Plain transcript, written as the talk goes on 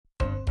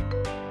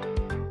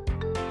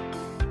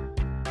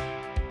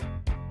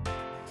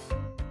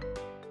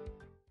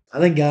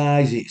And then,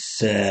 guys, it's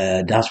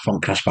Daz from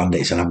Crash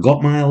Bandits, and I've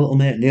got my little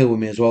mate Neil with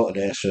me as well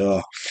today,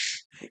 so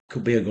it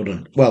could be a good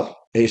one. Well,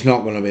 it's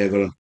not going to be a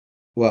good one.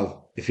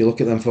 Well, if you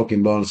look at them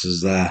fucking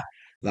bonuses there,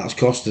 that's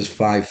cost us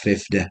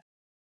 550.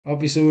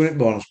 Obviously, we're in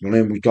bonus money,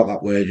 and we've got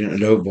that waging to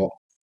do, but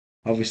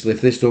obviously,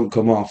 if this don't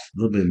come off,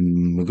 we're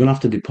going to have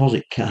to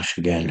deposit cash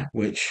again,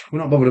 which we're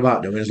not bothered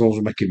about doing as long as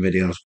we're making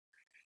videos.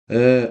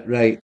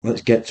 Right,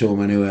 let's get to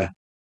them anyway.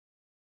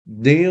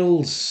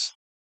 Neil's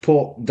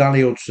put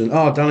Danny Hudson.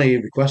 Oh, Danny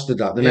requested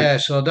that, didn't Yeah,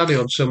 so Danny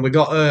Hudson, we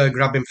got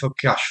grabbing for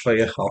cash for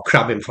you, or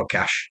crabbing for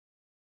cash.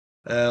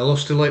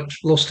 Lusty lips,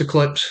 lusty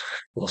clips,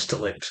 lusty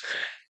lips.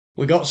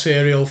 We got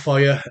cereal for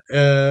you.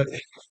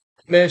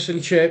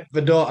 Mason chip,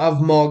 they don't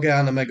have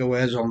Morgana Mega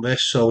Waves on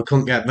this, so we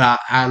couldn't get that.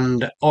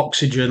 And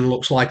Oxygen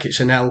looks like it's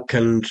an elk,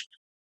 and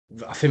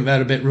I think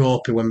they're a bit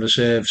ropey when they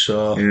save,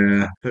 so.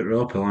 Yeah, bit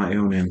ropey like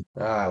you, Neil.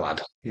 Ah,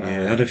 lad. Yeah,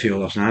 I had a few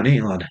last night, didn't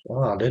you, lad?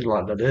 Oh, I did,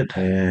 lad, I did.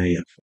 Yeah,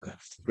 yeah.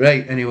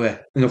 Right, anyway,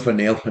 enough of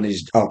Neil and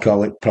his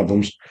alcoholic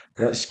problems.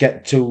 Let's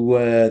get to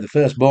the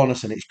first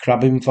bonus, and it's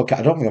crabbing for cash.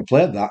 I don't think I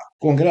played that.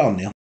 Go on, get it on,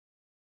 Neil.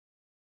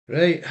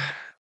 Right,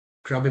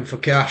 crabbing for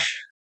cash.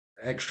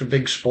 Extra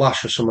big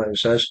splash or something it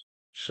says.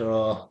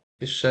 So,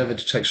 this server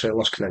detects a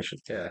lost connection.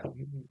 Yeah.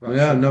 Right.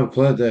 Yeah, I've never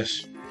played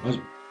this.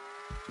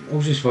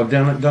 Who's this for?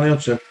 Danny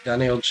Hudson?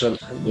 Danny Hudson.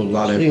 Good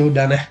lad. See you,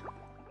 Danny.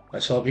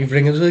 Let's hope you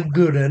bring us a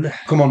good one.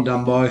 Come on,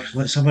 Dan boy.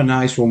 Let's have a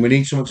nice one. We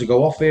need something to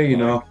go off here, you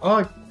know.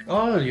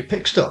 Oh, you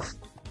pick stuff.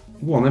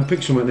 Go on then,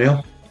 pick something,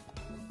 Neil.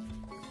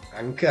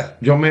 Anchor.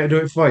 Do you want me to do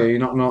it for you? You're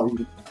not.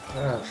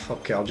 Ah,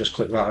 fuck it, I'll just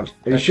click that.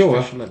 Are you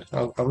sure?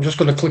 I'm just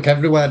going to click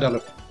everywhere,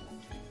 Danny.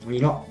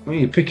 You're not.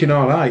 You're picking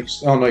all right.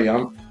 Oh, no, you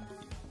aren't.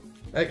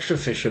 Extra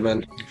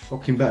fisherman. You're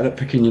fucking better at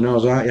picking your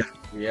nose, aren't you?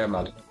 Yeah,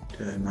 man.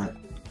 Yeah, man.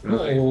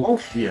 Right. Oh,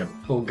 yeah.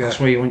 Bugger. That's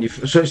where you want your.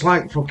 So it's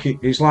like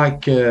fucking. It's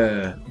like.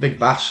 Big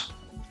bass.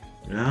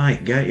 Right,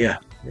 get you.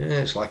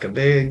 Yeah, it's like a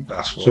big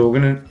bass one. So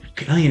we're gonna.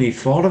 Oh, you need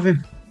 4 of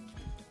him.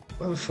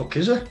 Where the fuck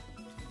is he?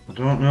 I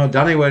don't know,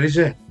 Danny. Where is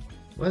he?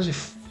 Where's he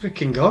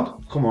freaking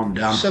gone? Come on,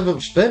 Dan.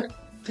 7th spin.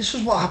 This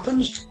is what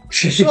happens.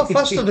 It's so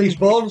fast are these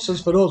bonuses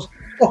for us.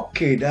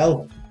 Fucking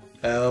hell.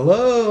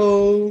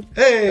 Hello.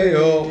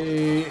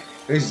 Hey.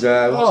 He's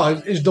there. Oh,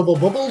 he's double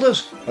bubbled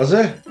us. Has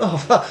he?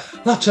 Oh,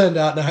 that turned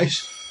out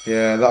nice.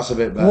 Yeah, that's a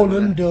bit better. One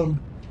and done.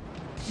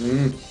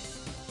 Mm.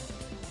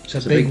 It's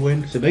a big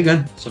win. It's a big one.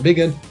 It's a big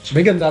one. It's a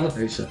big one, Dan.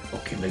 It's a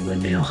fucking big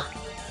one, Neil.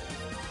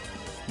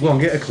 Go on,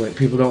 get a clip.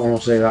 People don't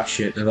want to say that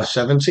shit, do they?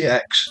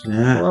 70x.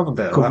 Yeah. We'll have a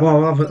bit of Come that.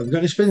 on, have we got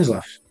any spins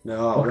left?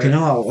 No, Fucking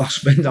hell,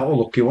 last spin, that was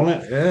lucky,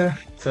 wasn't it? Yeah,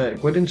 30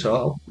 quid in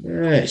total.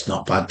 Yeah, it's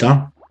not bad,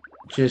 Dan.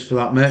 Cheers for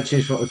that, mate.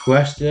 Cheers for the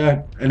request,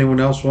 yeah. Anyone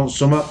else wants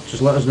some?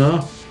 Just let us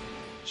know.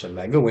 It's a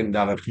mega win,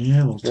 Dan.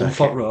 Yeah, we'll take 1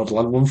 foot it. road,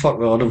 lad. 1 foot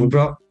road, have we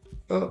brought?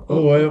 All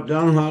the way up,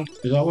 down, lad.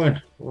 Is that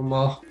win? One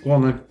more. Go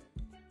on, then.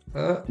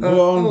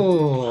 Go on.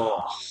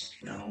 Oh.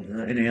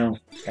 No, anyhow.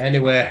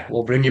 Anyway,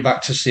 we'll bring you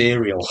back to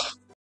cereal.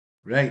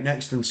 Right,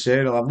 next in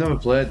cereal. I've never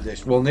played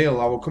this. Well, Neil,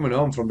 I was coming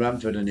home from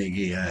Brentford and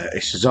he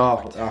says,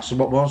 so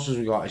what monsters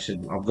we got? He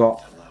said, I've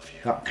got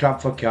that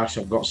crab for cash,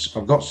 I've got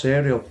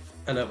cereal.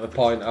 And at the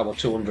point, I was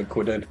 200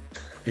 quid in.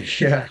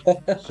 Yeah.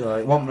 So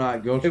it wasn't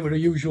right good. It was a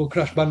usual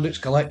Crash Bandits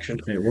collection.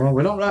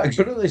 We're not right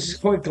good at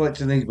this. We're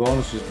collecting these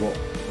bonuses, but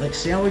let's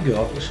see how we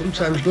go. We're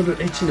sometimes good at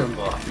hitting them,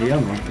 but Yeah,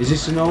 man. Is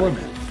this an all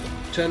limit?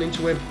 turn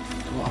into him.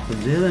 What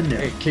happens here then,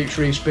 Neil? It keeps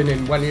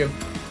respinning.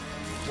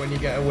 When you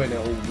get a win,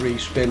 it'll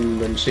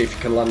respin and see if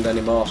you can land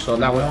any more. So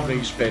now it'll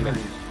respin. And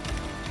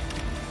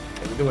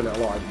we're doing it a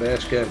lot in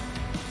base game.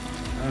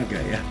 I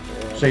get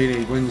you. So you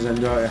need wins then,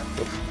 don't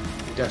you?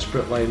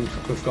 Desperately,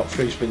 we've got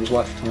 3 spins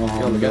left. Oh,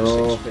 You only get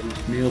no. 6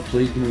 spins. Neil,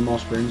 please give me more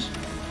spins.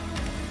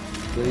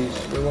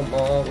 Please. We want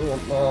more. We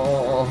want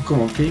more.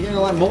 Come on, can you get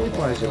like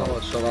multipliers?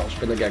 So that'll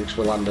spin again because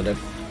we landed him.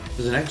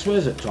 There's an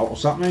X-Ways at top,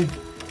 what's that mean?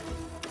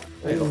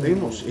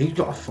 He's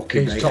got a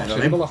fucking He's bait top head on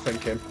him. symbol, I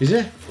think, him. Is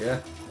he?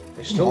 Yeah.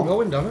 He's still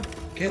going, Darren.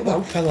 Get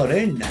that fella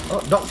in.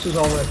 Oh, doctor's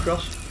all the way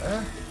across.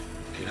 Yeah.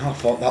 I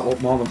thought that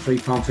looked more than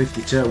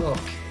 £3.52. Look.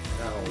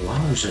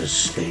 Wowzers,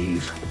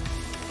 Steve.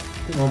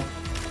 Come on.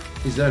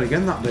 He's there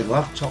again, that big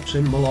lad. Top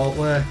symbol all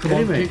the way. Come Get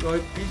on, him in. keep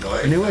going. Keep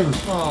going. And he wins.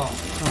 Oh,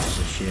 That's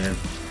a shame.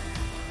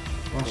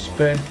 Last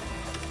spin.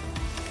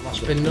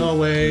 last spin, no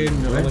way.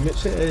 No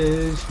limits it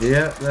is.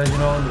 Yeah, there's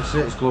your all limits.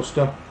 It's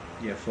Gloucester.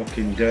 You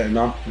fucking dirty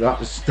man.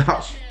 That's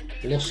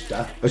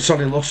Luster.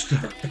 sorry, Luster.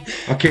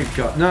 I keep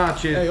got. Nah,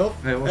 cheers. Hey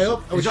up. Hey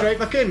up. Are we straight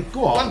back in?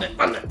 Go on.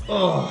 Land it.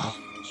 Oh.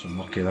 So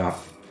lucky that.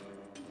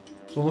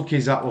 So lucky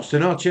is that, Luster.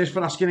 No, cheers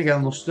for asking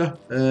again, Luster.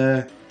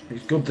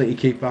 It's good that you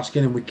keep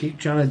asking and we keep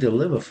trying to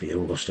deliver for you,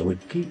 Luster. We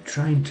keep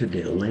trying to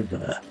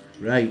deliver.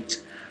 Right.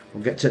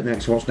 We'll get to it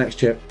next. What's next,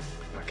 Chip?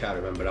 I can't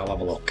remember. I'll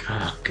have a look.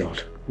 Oh,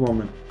 God. Go on,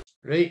 then.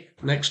 Right.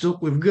 Next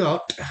up, we've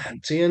got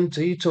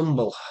TNT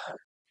Tumble.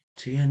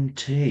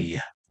 TNT.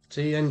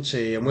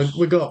 TNT, and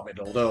we got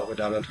middle, don't we,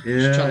 Darren?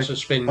 Yeah. It's chance of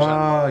spins.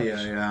 Oh, and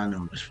yeah, I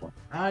know this one.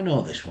 I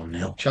know this one,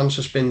 Neil. Chance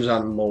of spins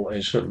and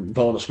multis.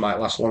 Bonus might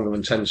last longer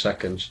than 10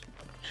 seconds.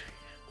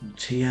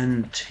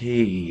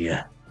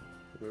 TNT.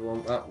 We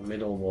want that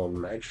middle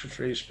one. Extra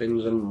 3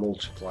 spins and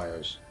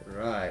multipliers.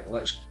 Right,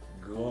 let's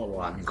go,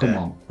 lad. Come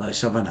on,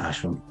 let's have a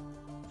nice one.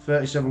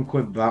 37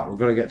 quid back, we've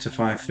got to get to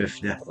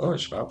 550. Oh,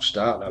 it's about to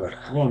start,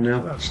 Darren. Come on, Neil.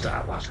 About to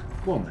start, lad.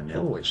 Come on then,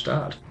 Neil. Oh, it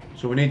started.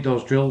 So we need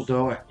those drills,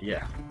 don't we?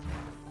 Yeah.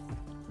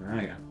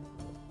 Right.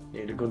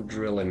 Need a good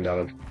drilling,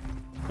 Darren.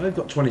 I've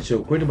got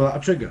 22 quid about a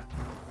trigger.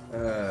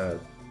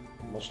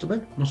 Must have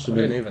been. Must have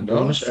I been. didn't even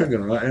Bonus notice it.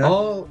 trigger, right? Yeah.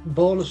 Oh,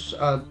 bonus.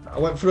 I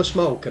went for a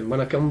smoke, and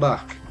when I come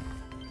back,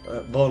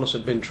 bonus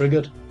had been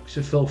triggered. It's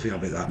a filthy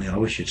habit, that, Neil. I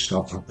wish you'd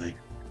stop that thing.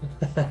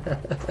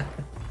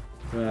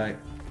 Right.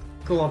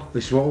 Go on.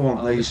 This is what we want,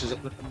 Oh, ladies.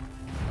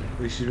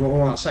 This is what we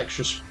want. That's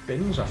extra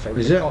spins, I think.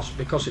 Is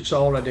because it's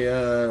already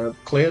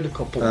cleared a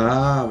couple.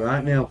 Ah,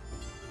 right, Neil.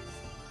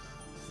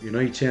 You know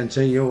your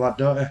TNT, you lad,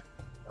 don't you?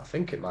 I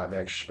think it might be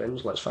extra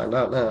spins. Let's find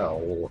out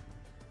now.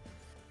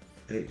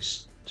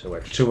 It's 2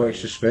 extra. 2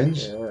 extra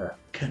spins. Yeah.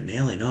 Can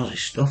nearly knows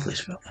his stuff,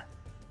 this fella.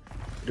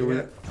 Do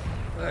it.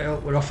 Hey,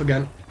 we're off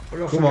again.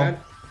 We're off Come again. on.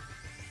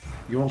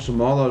 You want some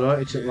more, though, don't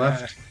you? To the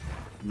left.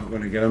 I'm not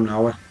going to get him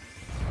now, we?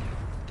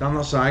 Down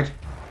that side.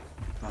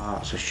 Ah,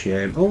 that's a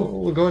shame. Oh,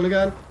 we're going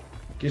again.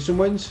 Get some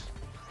wins.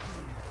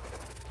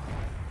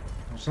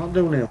 What's that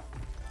do, Neil?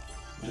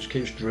 Just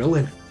keeps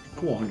drilling.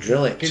 Come on,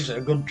 drill it. Gives it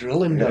a good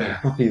drilling, doesn't it?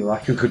 Yeah. You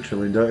like a good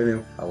drilling, don't you,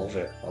 Neil? I love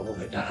it. I love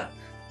it, Dad.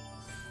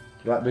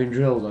 Do you like being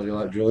drilled, or do you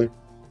like drilling?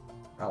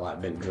 I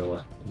like being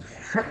driller.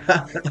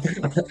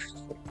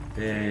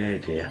 Yeah,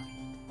 dear.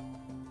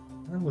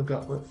 And we've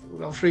got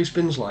 3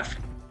 spins left.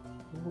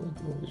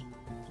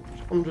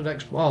 100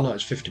 x. Oh no,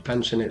 it's 50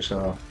 pence in it,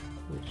 so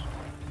it's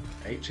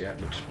 80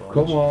 at least.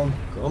 Come on.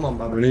 Come on,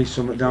 baby. We need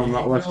something down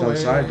that left-hand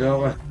side,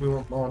 don't we? We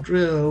want more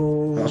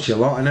drills. That's your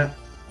lot, innit?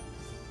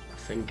 I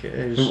think it I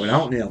is. think we're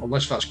out, Neil.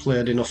 Unless that's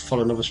cleared enough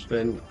for another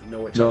spin.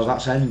 No, it No, isn't.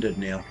 that's ended,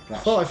 Neil.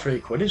 That's 43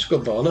 quid. It's a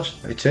good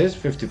bonus. It is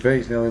 50p.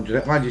 It's nearly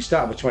 100. Why did you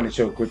start with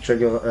 22 quid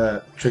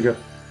trigger?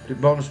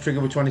 Did bonus trigger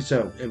with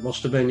 22? It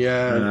must have been,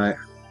 yeah. Right.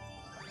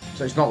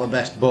 So it's not the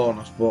best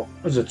bonus, but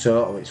as a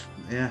total, it's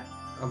yeah.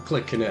 I'm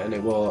clicking it and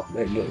it won't.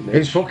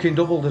 It's fucking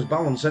doubled as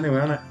balance anyway,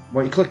 isn't it?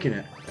 What are you clicking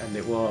it? And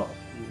it won't.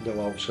 They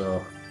won't.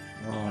 So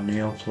Oh,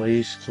 Neil,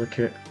 please click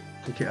it.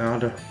 Click it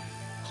harder.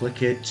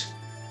 Click it.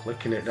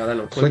 clicking it,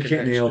 Darren. I'm Click clicking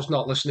it, it. Neil. It's just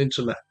not listening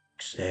to me.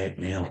 Sake,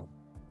 Neil.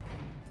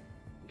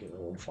 Get the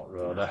 1 foot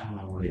road there.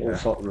 Oh, 1 yeah.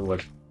 foot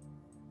road.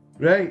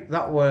 Right,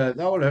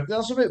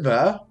 that's a bit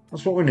better.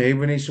 That's what we need.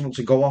 We need someone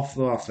to go off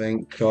though, I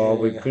think, or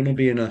we're Yeah. going to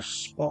be in a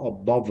spot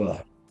of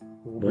bother.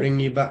 We'll bring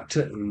you back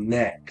to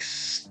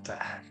next.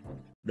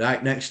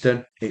 Right, next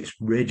then, it's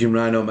Raging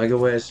Rhino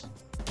Megaways.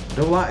 I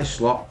don't like his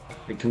slot.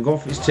 It can go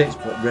for its tits,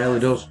 but rarely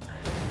does.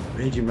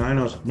 Raging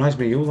Rhinos. Reminds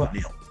me of you, that,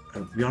 Neil.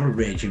 You're a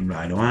Raging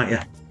Rhino, aren't you?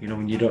 You know,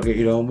 when you don't get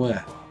your own way.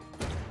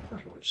 I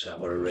wouldn't say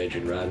we're a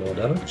raging rhino,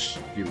 Darren.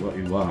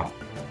 You are.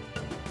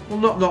 Well,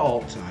 not all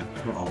the time.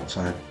 Not all the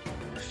time.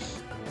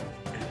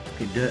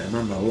 You're dirty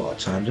man, though, a lot of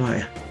times, aren't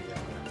you?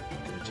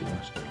 Dirty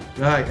bastard.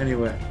 Right,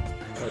 anyway.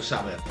 Let's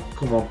have it.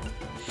 Come on.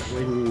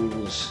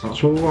 Wins.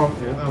 That's what we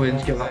want. Yeah,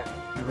 wins. Get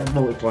that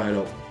multiplier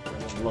up.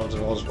 Loads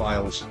of those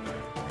vials.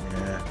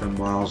 Yeah, and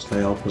Miles, they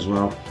help as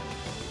well.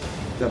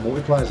 The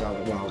multipliers out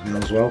at Miles now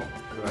as well.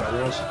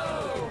 Rhinos.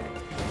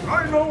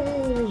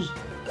 Rhinos!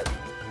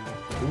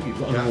 Ooh, you've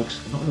got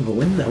another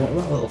win there. What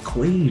about that little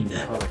queen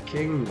there? Oh, a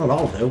king. Oh,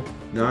 that'll do.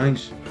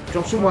 Nice.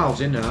 Drop some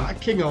Miles in there. A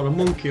king or a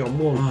monkey on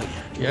one. Oh,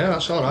 yeah. Yeah,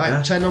 that's alright.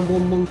 Yeah. 10 on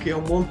one, monkey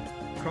on one,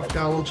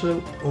 crocodile on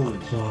 2. Oh,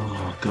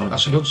 Oh, God.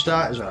 that's a good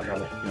start, is that,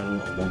 Danny? You're a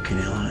little monkey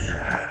now, aren't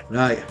you?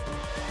 Right.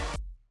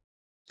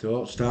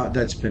 Don't start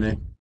dead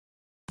spinning.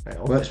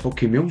 Where's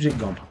fucking music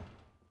gone?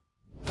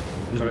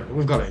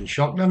 We've got it in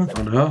shock, Danny.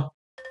 On her.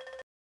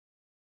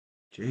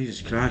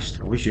 Jesus Christ.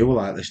 I wish you were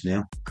like this,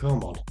 Neil.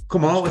 Come on.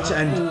 Come on, let's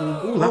end.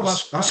 Ooh,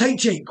 That's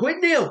 18 quid,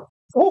 Neil.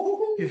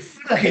 Oh, you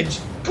friggins.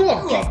 Go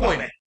on, keep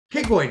going.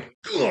 Keep going.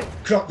 Go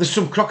on. There's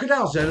some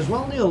crocodiles there as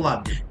well, Neil,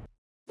 lad.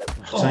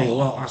 I'll tell you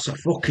what, that's a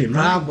fucking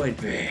rad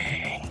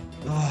win.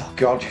 Oh,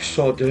 God, you're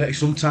so dirty.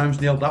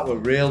 Sometimes, Neil, that were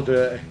real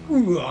dirty.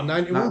 Ooh, That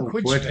 91 were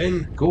quid quid.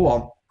 spin. Go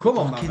on. Come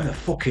on, Fucking man. the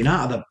fucking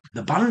out of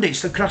the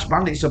bandits. The crash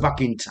bandits are back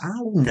in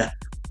town.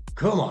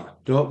 Come on.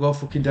 Don't go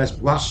fucking dead.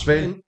 Last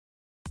spin.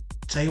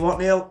 Tell you what,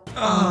 Neil.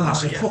 Oh,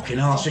 That's a yeah. fucking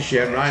hell. That's a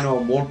shame. Rhino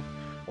on one.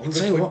 I'll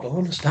tell you what,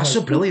 bonus. that's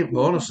a brilliant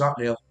bonus, that,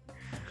 Neil.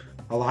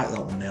 I like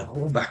that one, Neil.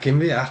 We're back in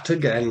the hat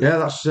again. Yeah,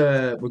 that's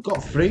we've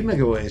got 3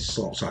 megaways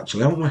slots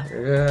actually, haven't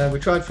we? Yeah, we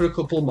tried for a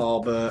couple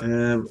more, but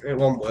it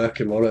wasn't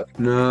working, was it?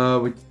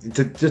 No,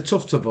 they're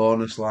tough to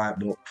bonus, like,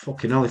 but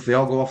fucking hell, if they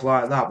all go off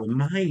like that, we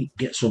might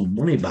get some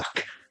money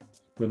back.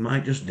 We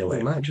might just do We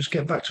it. might just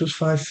get back to us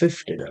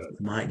 550 now.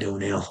 Might do,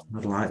 Neil.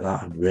 I'd like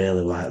that. I'd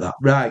really like that.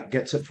 Right,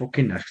 get to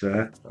fucking next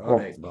there.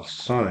 Alright, boss.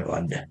 Sorry,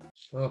 lad.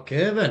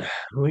 Okay, then.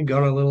 We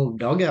got a little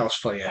doghouse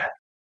for you.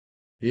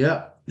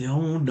 Yeah, the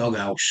old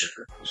doghouse.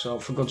 So,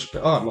 for good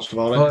spin. Oh, it must have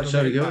already. Oh, it's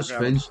already good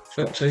spins.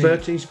 13.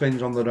 13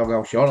 spins on the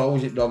doghouse. You're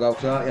always at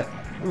doghouse, aren't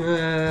you?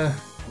 Yeah.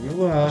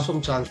 You are.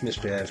 Sometimes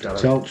misbehaved,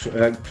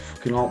 Darren.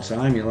 Fucking all the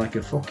time. You're like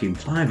a fucking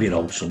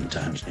 5-year-old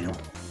sometimes, Neil.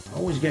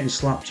 Always getting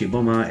slapped to your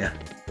bum, aren't you?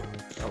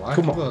 I like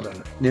Come it, on,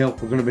 Darren. Neil.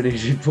 We're going to be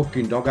needing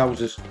fucking dog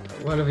houses.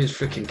 Where are his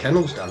freaking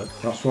kennels, Darren?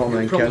 That's what I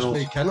mean, You promised kennels.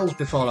 me kennels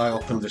before I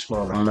opened this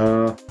morning. I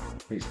know.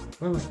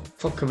 Where the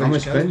fuck are How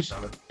these much kennels,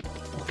 spins?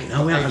 Darren? Fucking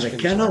hell, we had a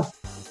kennel.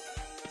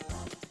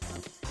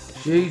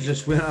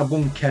 Jesus, we had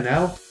one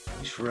kennel.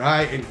 It's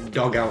right in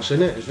doghouse,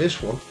 isn't it? Is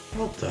this one?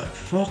 What the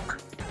fuck?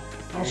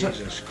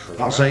 Jesus Christ.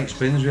 That's 8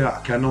 spins we had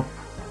a kennel.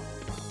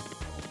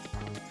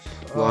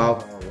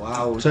 Wow. Oh,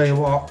 wow. Tell you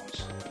what.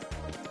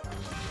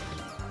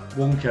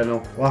 One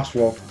kennel, last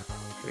one.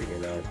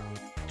 Freaking hell.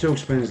 2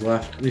 spins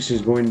left. This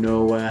is going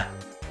nowhere.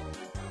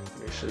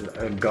 This is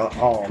got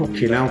on.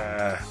 Fucking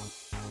hell.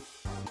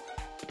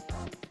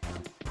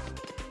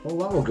 Oh,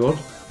 that was good.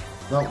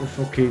 That was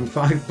fucking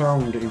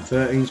 £5 in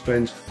 13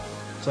 spins.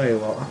 Tell you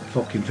what, that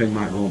fucking thing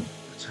might go.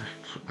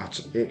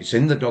 It's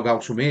in the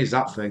doghouse for me, is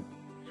that thing?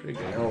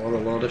 Freaking hell, what a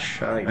load of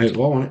shite. It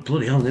wasn't.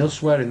 Bloody hell, Neil's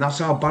swearing. That's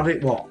how bad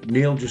it was.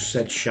 Neil just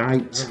said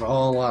shite. They've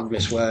all had me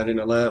swearing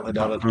lately,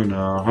 Darren.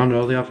 I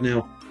know they have,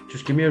 Neil.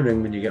 Just give me a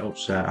ring when you get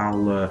upset.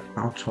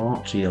 I'll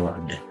talk to you,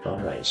 lad.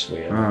 Alright,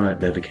 sweet. Alright,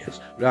 baby kids.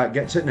 Right,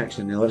 get to the next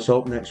one, Neil. Let's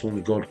hope the next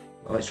one's good.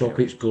 Let's hope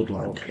it's good,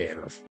 lad. Okay,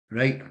 enough.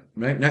 Right,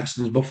 next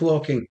is Buffalo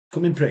King.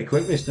 Coming pretty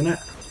quick, this, didn't it?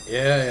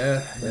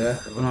 Yeah.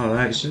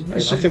 Alright, I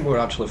think we were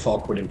actually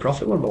 £4 in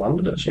profit when we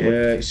landed it. So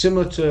yeah, it's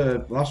similar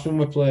to last one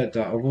we played,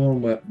 that other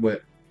one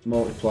with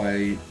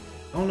multiplier.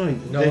 Oh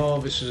no,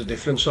 this is a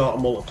different sort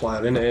of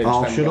multiplier, isn't it?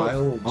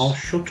 I'll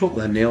shut up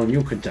then, Neil, and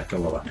you can take a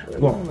look at it.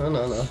 Go on.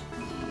 No.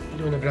 You're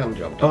doing a grand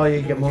job. Oh,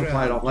 you get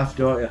multiplier up left,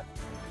 don't you?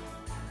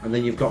 And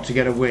then you've got to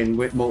get a win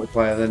with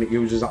multiplier, then it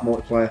uses that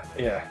multiplier.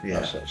 Yeah.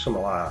 That's it,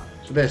 something like that.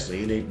 So basically,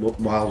 you need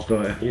wilds,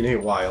 don't you? You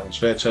need wilds,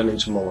 they turn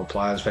into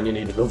multipliers, then you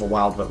need another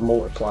wild that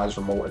multiplies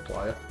the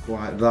multiplier.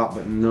 Like that,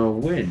 but no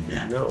win.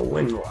 No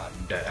win, lad.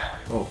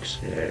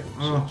 Fuck's sake.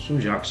 Oh, some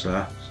jacks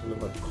there. It's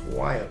another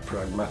quiet,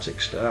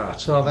 pragmatic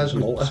start. Oh, there's a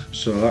multi.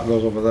 So that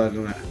goes over there,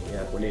 doesn't it?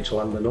 Yeah, we need to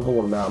land another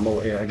one now,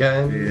 multi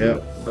again. Yeah.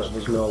 But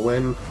there's no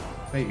win.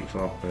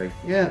 84p.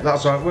 Yeah,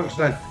 that's how it works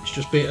then. It's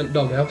just beaten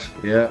doghouse.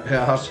 Yeah, it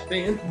has.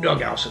 Beaten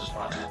doghouses,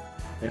 lad.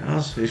 It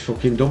has. It's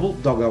fucking double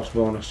doghouse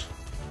bonus.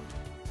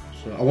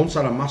 So I once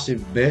had a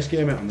massive base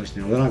game out on this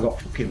now, then I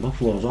got fucking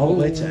buffaloes all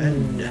the way to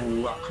end.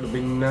 That could have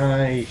been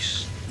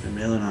nice. Been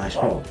really nice.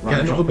 Oh, Right,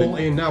 get another drop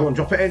multi in now. Go on,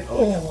 drop it in.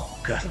 Oh,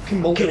 God. fucking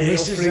multi Look at real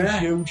this, is free there?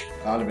 huge.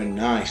 That'd have been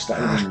nice.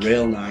 That'd have been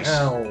real nice.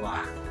 Hell.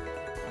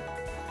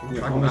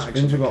 How many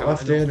spins we got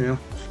left here now?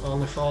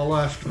 Only 4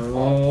 left.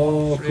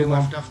 Oh, 3 come on.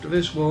 left after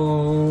this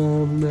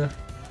one.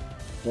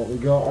 What we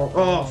got?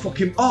 Oh,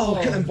 fucking. Oh,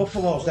 look at them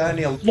buffaloes there,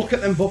 Neil. Look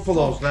at them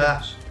buffaloes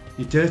there.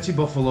 You dirty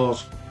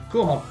buffaloes.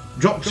 Come on.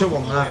 Drop 2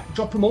 on that.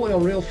 Drop a multi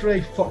on real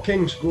free. Fuck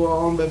kings. Go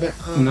on, baby.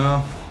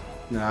 No.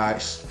 No,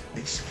 it's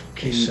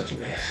fucking.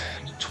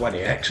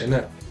 20x, isn't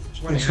it?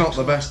 It's not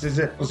the best, is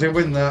it? Does he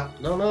win that?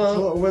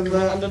 No. Win Can we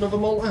that? land another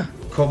multi?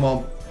 Come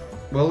on.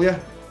 Will you?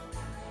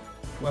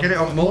 Well, Get it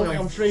on multi.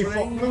 on 3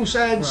 fuck loose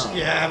ends. Oh,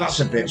 Yeah, that's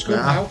a bit better. good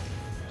now.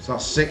 So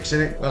that's 6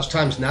 in it. That's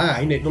times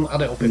 9. It doesn't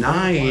add it up in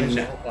 9.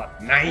 9.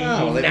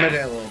 Oh, they made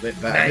it a little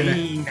bit better,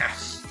 didn't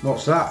it?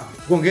 What's that?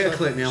 Go and get a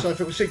clip, Neil. So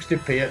if it was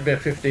 60p, it'd be a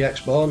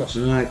 50x bonus.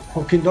 Right,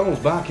 fucking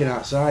Donald's barking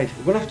outside.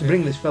 We're gonna have to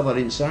bring this fella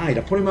inside.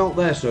 I put him out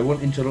there so he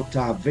won't interrupt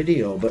our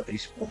video, but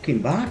he's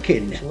fucking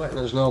barking. He's letting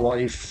us know what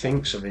he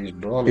thinks of his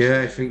bonus.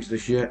 Yeah, he thinks the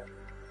shit.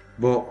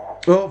 But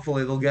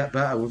hopefully they'll get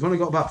better. We've only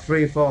got about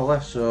 3 or 4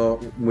 left, so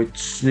we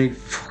just need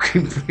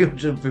fucking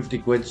 350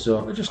 quid.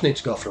 So We just need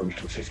to go for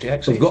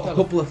 150x. we've got a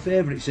couple of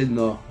favourites in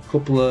though. A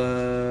couple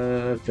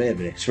of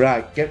favourites.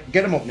 Right, get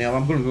them up, Neil.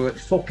 I'm gonna go get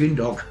the fucking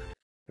dog.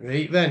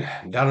 Right then,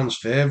 Darren's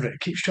favourite.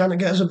 Keeps trying to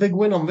get us a big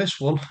win on this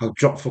one. I've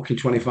dropped fucking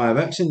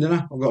 25x in, didn't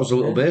I? I've got us a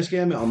little base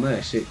game on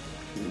this. We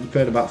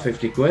paid about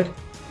 50 quid.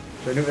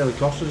 So it didn't really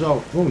cost us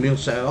all. Oh, Neil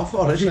set it off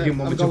already. He didn't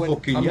want me to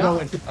fucking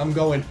I'm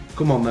going.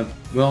 Come on then.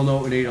 We all know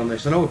what we need on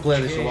this. I know we play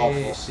this a lot.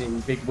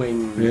 Chasing big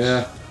wins.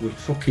 Yeah, we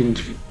fucking...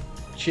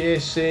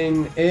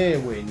 Chasing a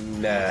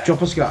win.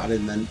 Drop a scatter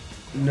in then.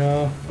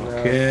 No.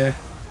 Okay.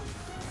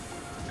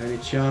 Any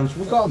chance?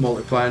 We've got a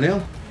multiplier,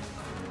 Neil.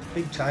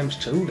 Big times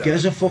 2, Get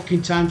us a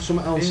fucking time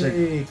something else in.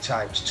 Big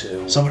times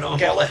 2. Something else.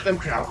 Get left them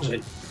crowds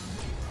in.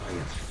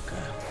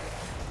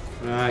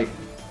 Right.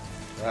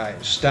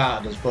 Right,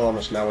 started as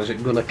bonus now. Is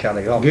it going to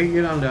carry on? Get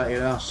your hand out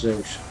your arse,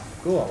 Zeus.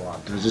 Go on,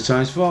 lad. There's a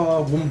times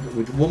 4.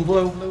 One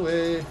blue.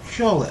 Louis.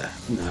 Surely.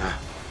 Nah.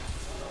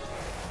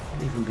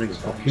 Can't even bring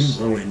fucking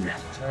blue in.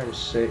 Times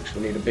 6.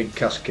 We need a big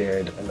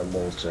cascade and a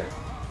multi.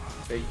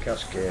 Big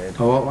cascade.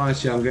 I won't lie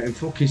to you, I'm getting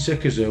fucking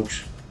sick of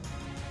Zeus.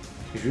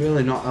 He's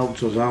really not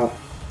helped us out.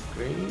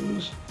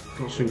 Greens.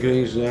 Got some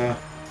greens there.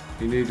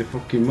 You need a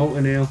fucking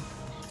multi-nail.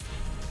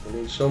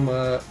 We need some...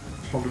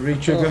 Probably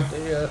re-trigger.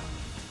 Yeah.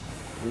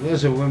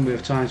 There's a win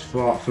with times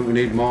 4. I think we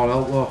need more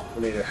help though.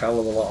 We need a hell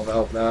of a lot of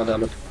help now,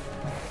 damn it.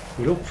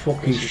 We're up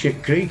fucking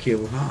shit creek here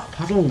without a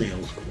paddle, Neil.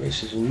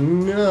 This is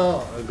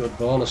not a good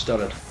bonus,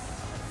 Darren.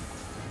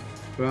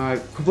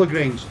 Right, couple of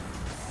greens.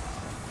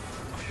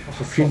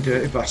 Fucking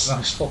dirty bastards.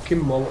 That's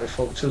fucking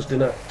multi-fucked us,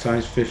 didn't it?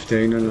 Times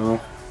 15 and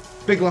all.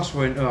 Big last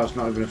win. Oh, it's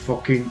not even a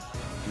fucking.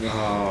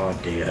 Oh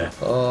dear.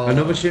 Oh.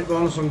 Another shit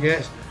bonus on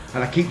Gates.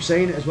 And I keep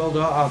saying it as well,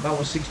 don't I? That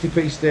was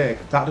 60p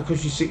steak. That'd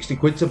cost you 60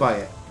 quid to buy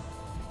it.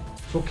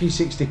 Fucking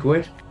 60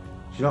 quid.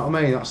 Do you know what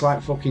I mean? That's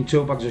like fucking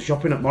 2 bags of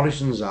shopping at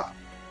Morrison's, that.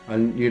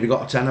 And you'd have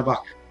got a tenner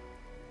back.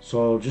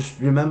 So just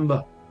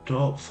remember,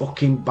 don't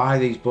fucking buy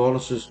these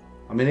bonuses.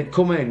 I mean, it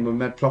come in, we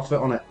made profit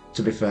on it,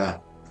 to be fair.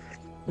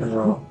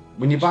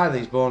 When you buy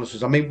these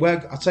bonuses, I mean,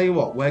 I tell you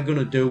what, we're going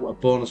to do a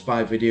bonus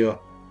buy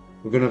video.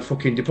 We're going to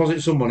fucking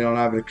deposit some money on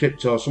either a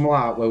crypto or something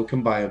like that where we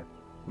can buy them.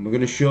 And we're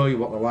going to show you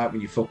what they're like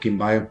when you fucking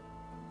buy them.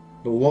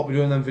 But we won't be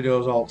doing them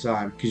videos all the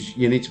time because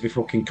you need to be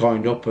fucking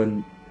coined up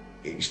and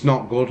it's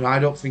not good. I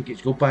don't think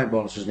it's good buying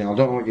bonuses now. I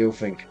don't know what you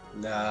think.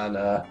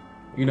 Nah.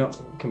 You know,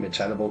 It can be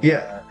terrible.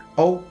 yeah.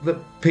 All the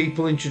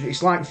people introduce,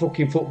 it's like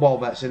fucking football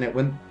bets, isn't it?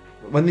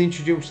 When they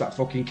introduce that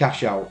fucking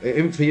cash out, it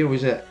ain't for you,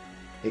 is it?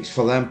 It's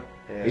for them.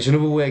 Yeah. It's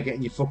another way of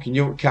getting your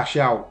fucking cash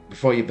out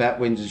before your bet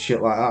wins and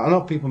shit like that. I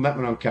know people make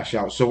money on cash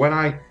out, so when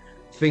I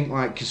think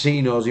like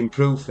casinos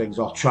improve things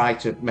or try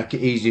to make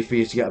it easier for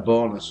you to get a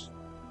bonus,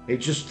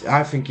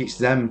 I think it's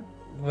them.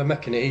 We're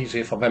making it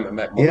easier for them to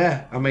make money.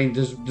 Yeah, I mean,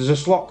 there's a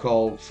slot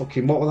called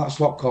fucking, what was that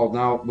slot called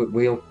now with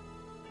Wheel?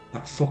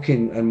 That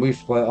fucking, and we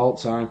used to play it all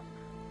the time.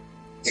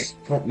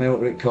 Fuck me, what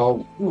was it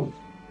called? Ooh,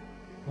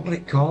 what was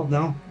it called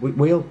now? With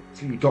Wheel?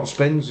 You've got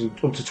spins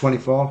up to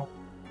 24.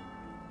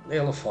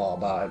 Neil have thought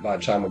about it by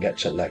the time we get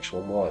to the next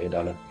one, won't you,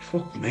 Danny?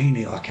 Fuck me,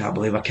 Neil, I can't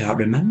believe I can't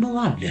remember,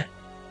 lad.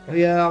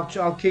 Yeah,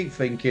 I'll keep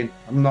thinking.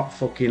 I'm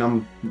knocking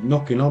on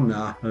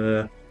now.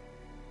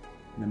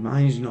 My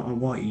mind's not on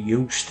what it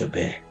used to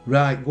be.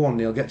 Right, go on,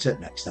 Neil, get to it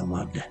next time,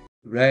 lad.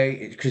 Right,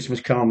 it's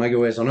Christmas Carl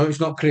Megaways. I know it's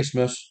not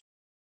Christmas.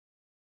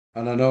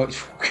 And I know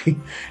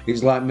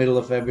it's like middle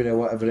of February or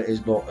whatever it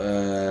is, but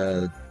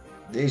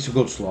it's a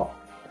good slot.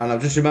 And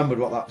I've just remembered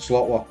what that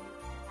slot was.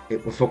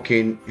 It was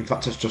fucking, in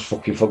fact, I've just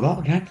fucking forgot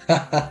again.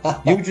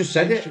 You just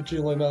said Extra it.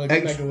 chili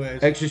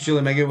megaways. Extra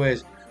chili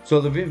megaways. So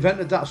they've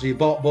invented that, so you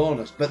bought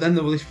bonus. But then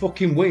there was this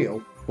fucking wheel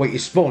where you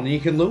spun and you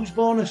can lose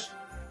bonus.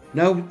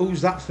 Now,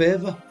 who's that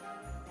favour?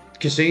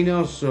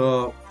 Casinos.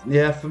 So,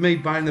 yeah, for me,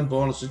 buying them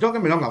bonuses. Don't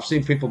get me wrong, I've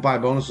seen people buy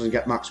bonuses and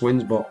get max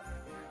wins, but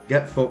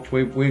get fucked.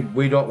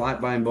 We don't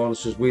like buying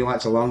bonuses. We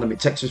like to land them.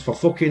 It takes us for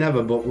fucking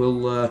ever, but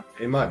we'll...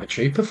 It might be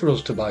cheaper for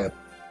us to buy them.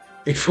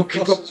 It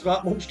fucking costs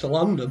that much to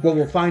land them. Well,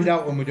 we'll find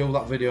out when we do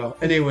that video.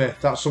 Anyway,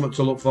 that's something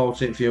to look forward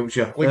to in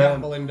future. We're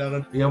gambling,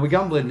 Darren. Yeah, we're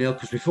gambling, Neil,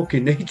 because we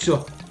fucking need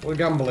to. We're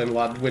gambling,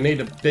 lad. We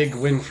need a big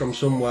win from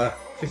somewhere.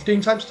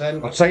 15 times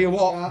 10. I'll tell you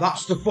what,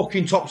 that's the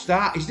fucking top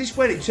start. Is this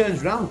where it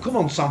turns round? Come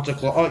on, Santa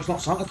Claus. Oh, it's not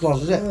Santa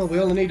Claus, is it? Well, we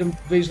only need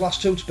these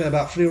last two to pay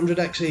about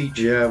 300x each.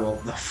 Yeah, well,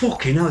 the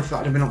fucking hell, if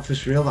that had been up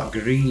for real, that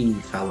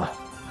green fella.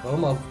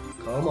 Come on,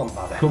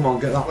 buddy. Come on,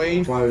 get that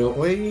Queen. fired up.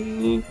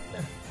 Queen.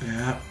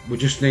 Yeah, we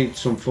just need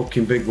some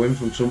fucking big win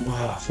from some.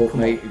 Oh, fuck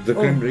me. The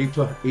Grim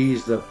Reaper,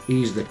 he's the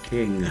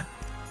king.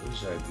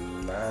 He's a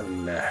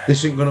man.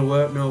 This ain't gonna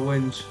work, no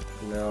wins.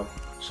 No.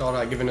 It's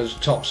alright giving us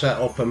top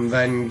setup and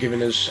then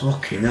giving us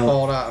Fucking hell.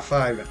 4 out of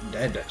 5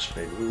 dead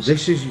spins.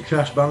 This is your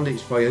Crash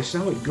Bandits for you. This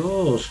is how it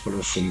goes for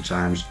us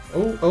sometimes.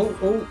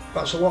 Oh,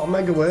 that's a lot of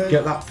mega ways.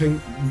 Get that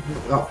pink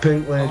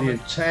lady Or in.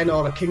 a 10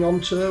 or a king on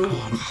 2. Oh,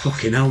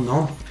 fucking hell,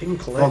 no.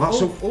 Pink lady. Oh,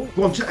 that's go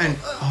on to 10.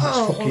 Oh, that's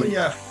fucking.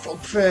 yeah, fuck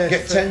face.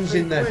 Get 10s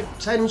in there.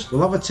 10s.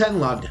 We'll have a 10,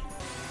 lad.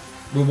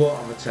 We won't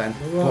have a 10.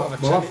 We won't have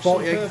a 10. We'll have It's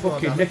 48 superb,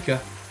 fucking lad. nicker.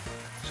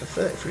 It's a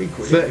 33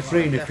 quid.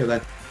 33 nicker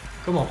then.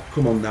 Come on.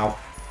 Come on now.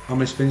 How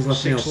many spins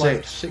left? 6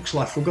 left. 6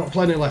 left. We've got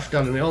plenty left,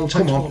 Danny. It only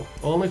takes Come on. one.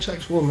 Only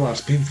takes one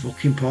last. It's been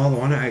fucking poor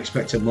though, I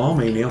expected more,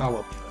 me, Neil. I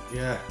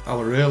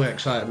was really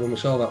excited when we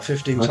saw that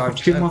 15 times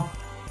 10. Fucking more.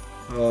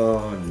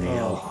 Oh,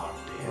 Neil. Oh,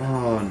 dear.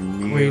 Oh,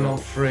 Neil. Queen on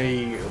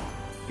 3.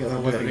 Get that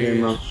Whatever bit it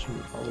again, man. is.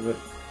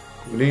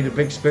 We need a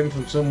big spin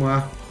from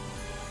somewhere.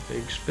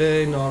 Big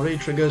spin or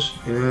re-triggers.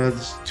 Yeah,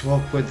 there's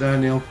 12 quid there,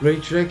 Neil.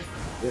 Retrig.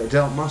 It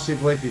help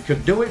massively if you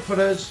could do it for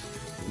us.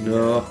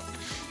 No.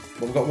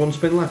 But we've got 1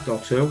 spin left or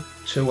 2.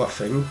 2, I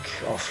think.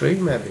 Or 3,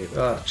 maybe.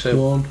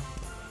 2. 1.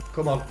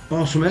 Come on.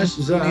 Oh, some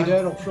S's there. We need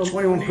her up front.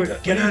 21 quid.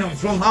 Get her up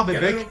front, that'll be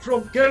Get her big. up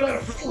front. Get her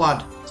up front,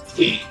 lad.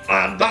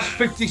 That's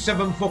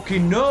 57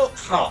 fucking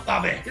notes. Oh,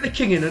 that'll be. Get the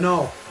king in and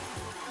all.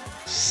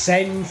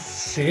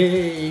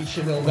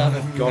 Sensational,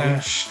 Danny. God,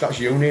 that's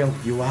you, Neil.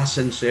 You are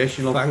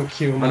sensational. Thank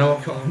you, man. I know,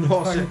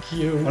 Thank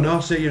you. I know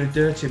I say you're a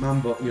dirty man,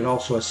 but you're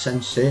also a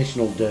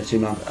sensational dirty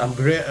man. I'm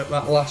great at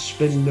that last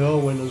spin no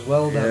win as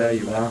well, Danny. Yeah,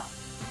 you are.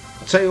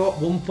 I'll tell you what,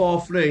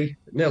 143.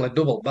 Nearly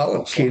double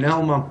balance. Fucking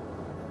hell, man.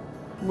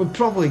 We're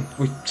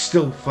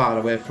still far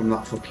away from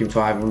that fucking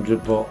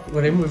 500, but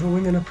We're in with a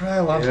wing and a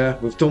prayer, lad. yeah,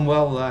 we've done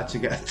well there to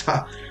get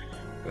that.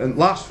 And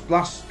last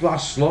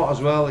slot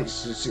as well.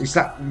 It's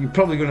that you're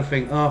probably going to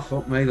think, oh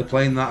fuck me, they're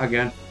playing that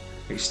again.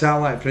 It's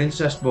Starlight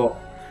Princess, but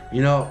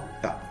you know,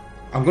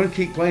 I'm going to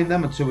keep playing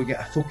them until we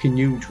get a fucking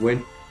huge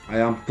win. I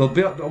am. We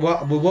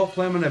won't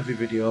play them on every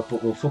video,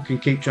 but we'll fucking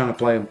keep trying to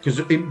play them because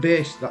in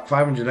base that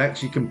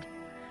 500x you can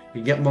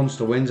You get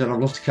monster wins, and I'd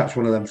love to catch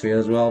one of them for you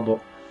as well.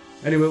 But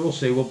anyway, we'll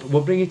see.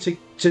 We'll bring you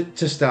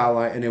to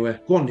Starlight anyway.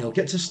 Go on, Neil,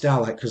 get to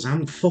Starlight because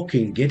I'm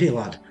fucking giddy,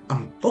 lad.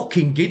 I'm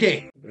fucking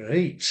giddy.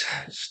 Right,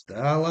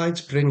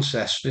 Starlight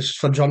Princess. This is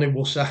for Johnny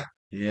Wusser.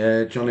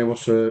 Yeah, Johnny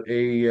Wusser,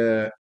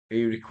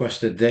 he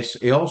requested this.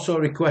 He also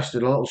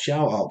requested a little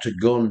shout out to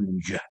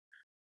Gunge.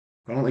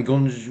 Apparently,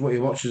 Gunge, he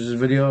watches his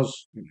videos.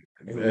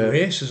 He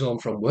races on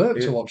from work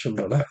to watch them,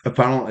 doesn't he?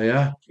 Apparently,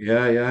 yeah.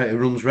 He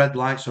runs red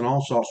lights and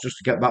all sorts just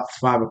to get back to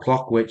 5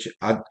 o'clock, which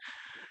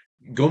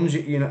Guns,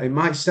 it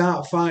might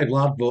start at 5,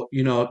 lad, but,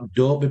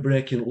 don't be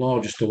breaking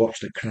law just to watch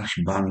the Crash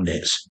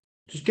Bandits.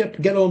 Just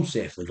get home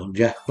safely,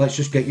 Gunja. Let's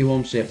just get you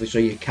home safely so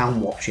you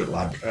can watch it,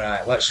 lad.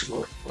 Right, let's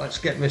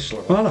get this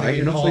little... All right,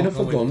 enough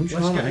for Gunge.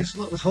 Let's get this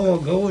little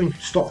whore going.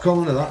 Stop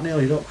calling her that,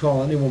 Neil. You don't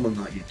call any woman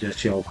that, you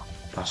dirty old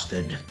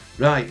bastard.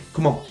 Right,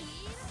 come on.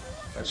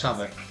 Let's have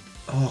it.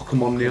 Oh,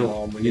 come on, Neil. Come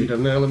on, we need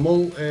an early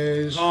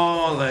multis.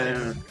 Oh,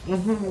 there.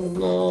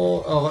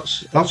 No,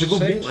 That's a good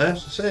six. bit there.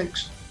 That's a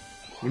 6.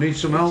 We need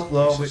some help,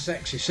 though. It's a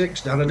sexy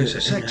 6, Darren. It's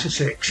a sexy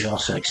 6. You're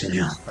sexy,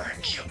 Neil.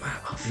 Thank you, man.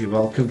 You're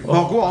welcome.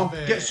 Oh, go on.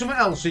 Get something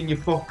else in your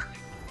fuck.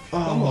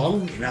 Oh, come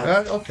on.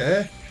 Right,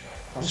 okay.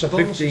 That's the a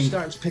bonus 15. is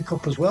starting to pick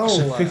up as well. It's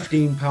a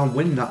 £15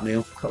 win, that,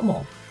 Neil. Come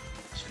on.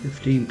 It's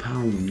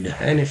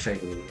 £15.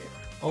 Anything.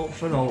 Out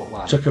for naught,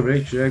 lad. Take a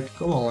reach, Rick.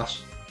 Come on,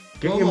 lass.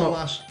 Get Come your on,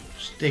 lass.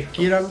 Stick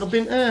your hand up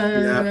in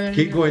there. Yeah,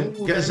 keep going.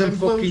 Get us them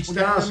fucking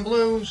stars.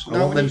 Blues. I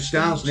want them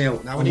stars,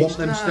 Neil. I want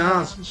them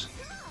stars.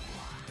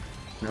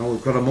 Now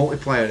we've got a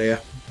multiplier here.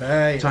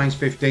 Right. Times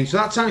 15. So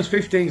that times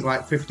 15 is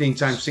like 15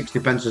 times 60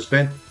 pence a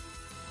spin.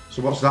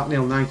 So what's that,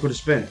 Neil? 9 quid a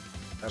spin.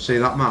 See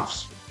that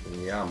maths?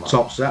 Yeah, man.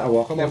 Top set. I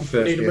walk Come on,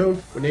 first. we need a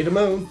moon. We need a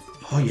moon.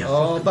 Oh, yeah.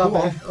 Oh,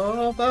 baby.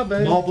 Oh,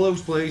 baby. More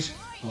blues, please.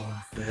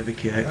 Oh, baby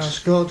cakes. That's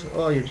good.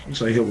 Oh,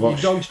 So you your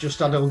dog's just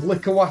had a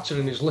lick of water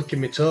and he's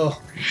licking my toe.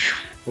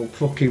 Well,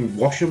 fucking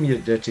wash them, you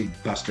dirty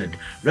bastard.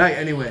 Right,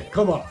 anyway.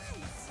 Come on.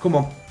 Come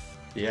on.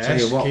 Yes, Tell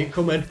you what. keep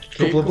coming.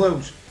 Couple of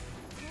blues.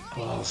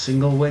 Oh,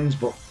 single wins,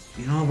 but,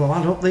 we'll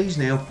add up these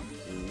now.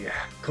 Yeah,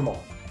 come on.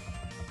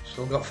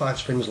 Still got 5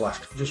 spins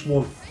left. Just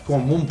one. Come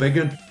on, one big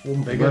one.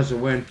 One big Where's the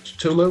win?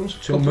 2 moons.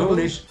 Two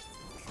moonies.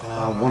 Oh,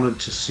 I wanted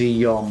to see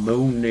your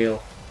moon,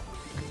 Neil.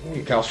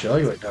 I'll show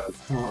you it, Darren.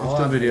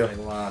 After the video.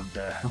 Lad.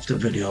 After the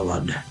video,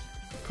 lad.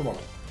 Come on.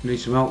 Need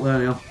some help there,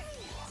 Neil.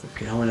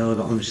 Okay, how many have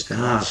I got them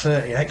stars?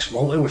 30x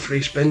multi with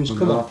 3 spins.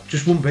 Come on.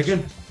 Just one big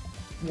one.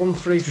 1,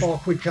 3, 4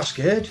 quid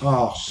cascade.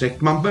 Oh,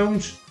 sick man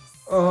bones.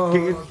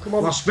 Oh, come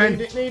on. Last spin.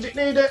 Need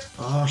it.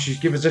 Oh, she's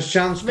given us a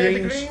chance,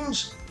 Maybe greens.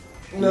 greens.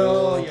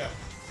 No, yeah.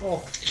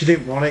 Fuck. She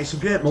didn't want it. It's a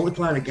great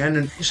multiplier again,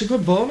 and It's a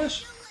good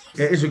bonus.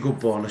 it is a good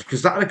bonus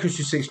because that'd cost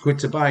you 6 quid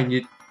to buy, and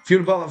if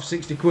you'd bought that for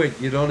 60 quid,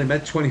 you'd only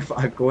made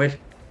 25 quid.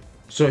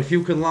 So if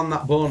you can land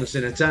that bonus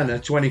in a tenner,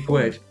 20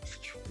 quid,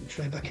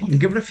 Try back in. and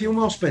give her a few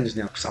more spins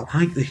now because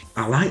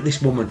I like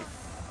this woman.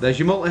 There's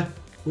your multi.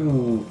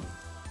 Ooh.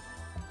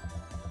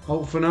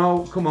 Hope for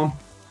now. Come on.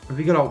 Have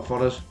you got hope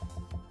for us?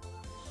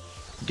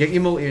 Get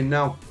your multi in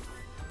now.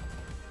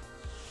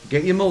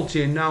 Get your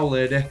multi in now,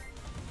 lady.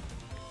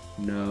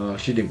 No,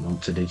 she didn't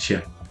want to, did she?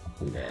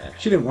 Yeah.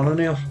 She didn't want to,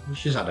 Neil.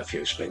 She's had a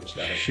few spins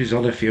there. She's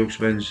had a few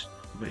spins,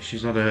 but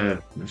she's had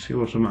a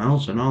few of something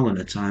else and all in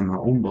the time at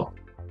home, but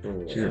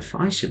she's a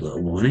feisty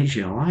little woman, isn't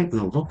she? I like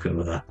the look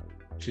of her.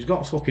 She's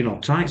got fucking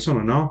old tights on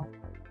her now.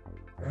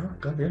 Oh,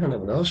 God, yeah, I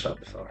never noticed that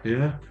before.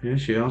 Yeah,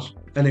 she has.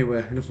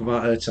 Anyway, enough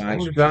about her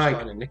tights. Right. Right,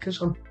 Got any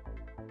knickers on?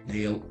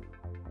 Neil.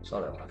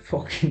 Sorry, lad.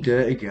 Fucking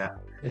dirty guy.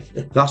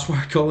 That's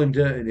why I call him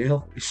Dirty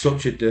Neil. He's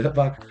such a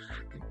dirtbag.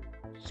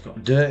 He's got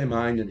a dirty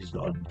mind and he's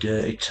got a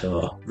dirty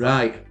toe.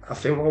 Right. I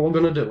think what we're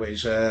going to do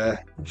is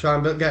try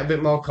and get a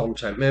bit more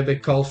content. Maybe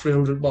call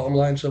 300 bottom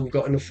line so we've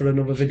got enough for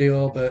another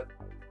video, but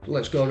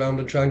let's go around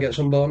and try and get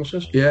some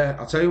bonuses. Yeah,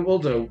 I'll tell you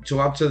what we'll do to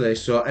add to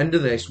this. So at the end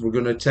of this, we're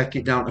going to take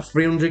it down to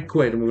 300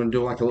 quid and we're going to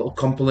do like a little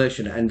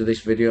compilation at the end of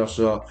this video.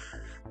 So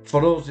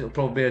for us, it'll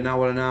probably be an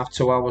hour and a half,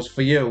 2 hours.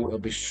 For you, it'll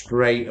be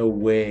straight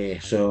away.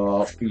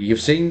 So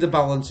you've seen the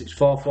balance, it's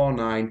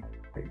 449.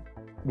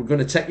 We're going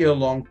to take you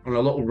along on a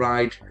little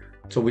ride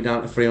till we're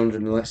down to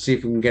 300 and let's see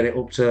if we can get it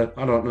up to,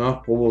 I don't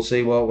know, well, we'll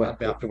see what I'd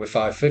be happy with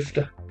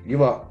 550. You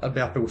what? I'd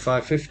be happy with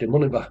 550,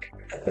 money back.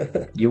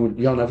 You're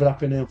never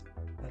happy now.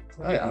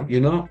 I am.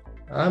 You're not?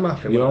 I'm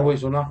happy. You're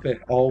always unhappy.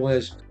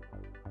 Always.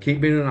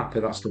 Keep being unhappy.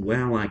 That's the way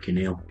I like you,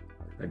 Neil.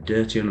 A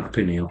dirty,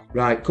 unhappy Neil.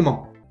 Right, come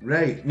on.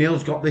 Right,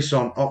 Neil's got this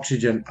on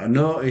Oxygen. I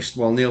noticed,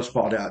 well, Neil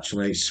spotted it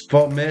actually. It's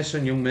for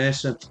Mason, young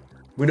Mason.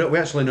 We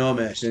actually know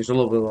Mason. He's a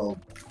lovely little,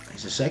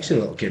 he's a sexy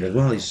little kid as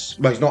well. He's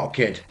not a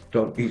kid.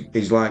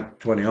 He's like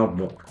 20 odd,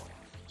 but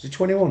is he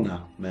 21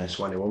 now, Mason?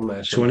 21,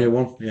 Mason.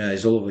 21, yeah,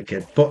 he's a lovely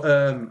kid.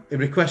 But he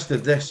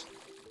requested this.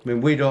 I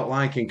mean, we don't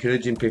like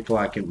encouraging people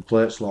like him to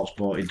play at slots,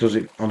 but he does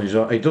it on his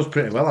own. He does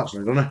pretty well,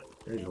 actually, doesn't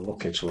he? He's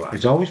lucky to that.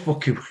 He's always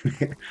fucking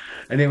winning.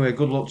 Anyway,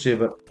 good luck to you,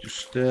 but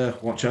just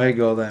watch how you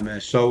go there,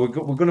 mate. So we're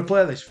going to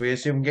play this for you,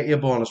 see if we can get you a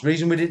bonus.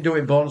 Reason we didn't do it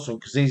in bonus one,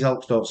 because these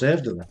helps don't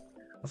save, do they?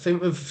 I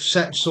think we've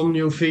set some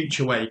new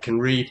feature where you can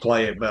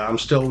replay it, but I'm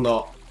still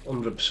not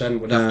 100%.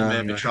 We'd have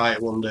to maybe try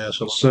it one day or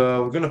something.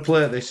 So we're going to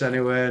play this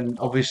anyway, and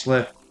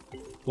obviously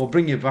we'll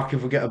bring you back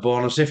if we get a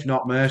bonus. If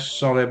not, mate,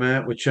 sorry,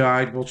 mate, we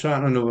tried. We'll try it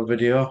in another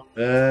video.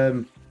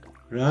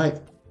 Right,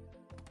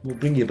 we'll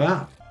bring you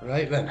back.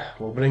 Right then,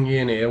 we'll bring you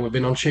in here. We've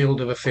been on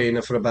Shield of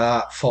Athena for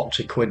about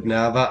 40 quid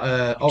now.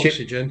 That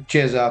oxygen.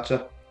 Cheers,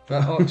 Arthur.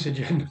 That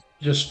oxygen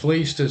just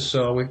fleeced us,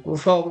 so we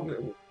thought,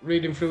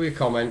 reading through your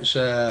comments,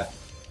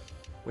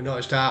 we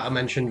noticed Arthur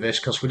mentioned this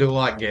because we do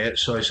like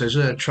gates, so he says,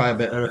 try a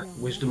bit of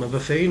Wisdom of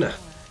Athena.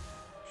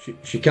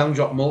 She can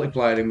drop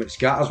multiplier in with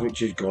scatters,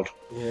 which is good.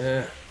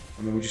 Yeah.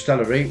 I mean, we just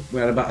had we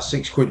had about a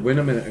 £6 win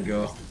a minute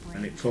ago,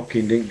 and it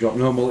fucking didn't drop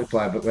no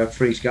multiplier, but we had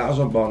 3 scatters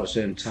on board at the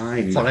same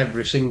time. For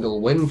every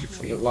single win,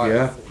 like,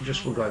 yeah.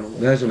 Just we're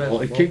going. There's a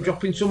multi. Keep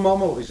dropping some more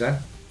multis then.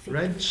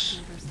 Reds,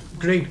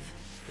 green.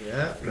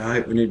 Yeah.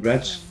 Right, we need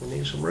reds. We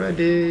need some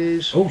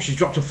reddies. Oh, she's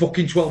dropped a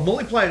fucking 12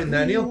 multiplier in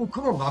there, Neil.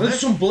 Come on, Babby. There's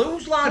some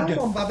blues, lad. Come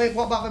on, Babby.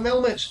 What about the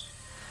helmets?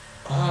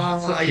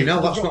 You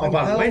know, that's not a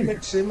bad win.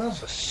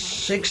 That's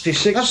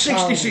 66. That's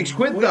 66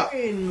 quid, that.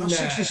 That's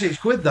 66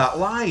 quid, that,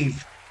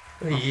 live.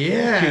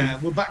 Yeah,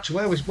 we're back to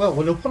where we... Well,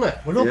 we're up on it.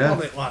 We're up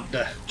on it, lad.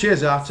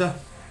 Cheers, Arthur.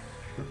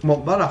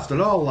 Not bad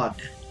after all, lad.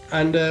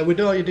 And we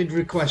know you did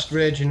request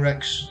Raging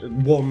Rex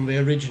 1, the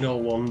original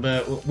one,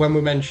 but when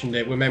we mentioned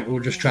it, we meant we were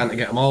just trying to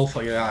get them all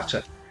for you,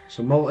 Arthur.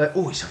 So multi...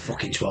 Oh, it's a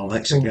fucking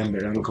 12x again,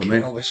 but I'm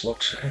coming. Oh, this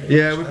looks...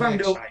 Yeah, we banged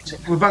it up.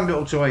 We banged it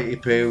up to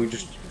 80p. We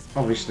just,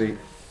 obviously...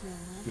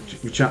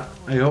 We chat...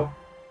 Hey up.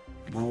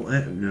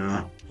 Multi?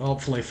 No.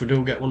 Hopefully, if we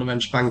do get one of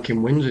them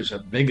spanking wins, it's a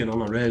big one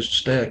on a raised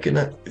stake, isn't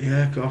it?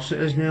 Yeah, of course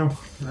it is now.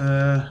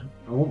 I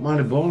won't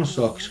mind a bonus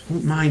though, 'cause I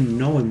won't mind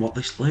knowing what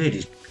this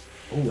lady's...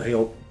 Oh, hey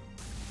up.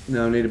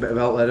 No, need a bit of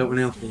help there, don't we,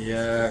 Neil?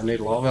 Yeah, I need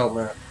a lot of help,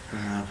 mate.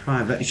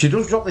 Fine. She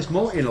does drop this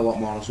multi in a lot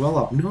more as well,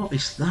 I've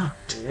noticed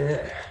that.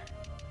 Yeah.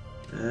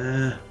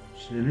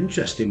 It's an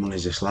interesting one,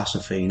 is this lass,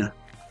 Athena?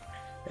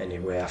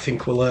 Anyway, I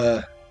think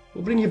we'll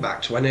bring you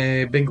back to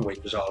any big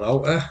wins,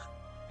 alright?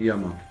 Yeah,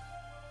 man.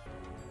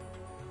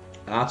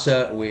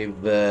 Arthur,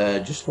 we've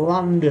just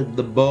landed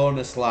the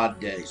bonus, lad.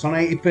 It's on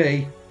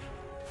 80p.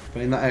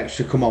 Paying that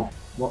extra, come on.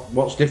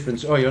 What's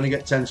difference? Oh, you only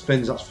get 10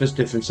 spins. That's the first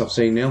difference I've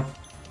seen, Neil.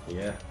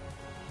 Yeah.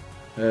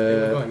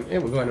 We're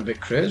going a bit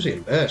crazy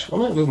in base,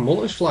 wasn't it? With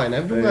multis flying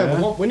everywhere. Yeah.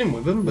 We're not winning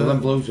with them. Well, them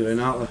blues are in,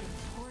 aren't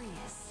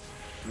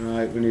they?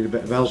 Right, we need a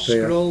bit of help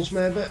here. Scrolls,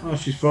 maybe. Oh,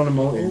 she's throwing a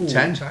multi in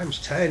 10.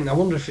 Times 10. I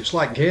wonder if it's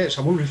like gates.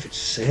 I wonder if it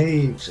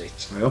saves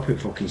it. I hope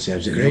it fucking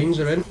saves it. Greens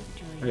are in.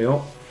 Hey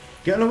up.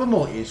 Get another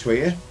multi in,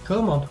 sweetie.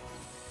 Come on.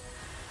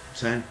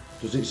 10.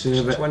 Does it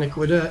save it? 20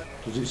 quid it.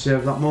 Does it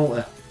save that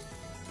multi?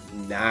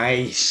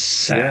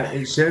 Nice. Yeah,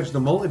 it saves the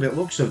multi bit,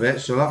 looks of it,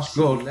 so that's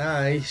good.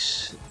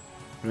 Nice.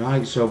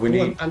 Right, so we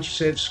need... And she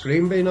saved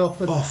screen being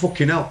open. Oh,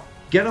 fucking hell.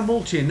 Get a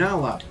multi in now,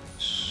 lad.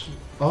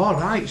 All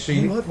right, so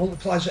you... It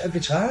multiplies it every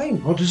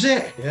time. Oh, does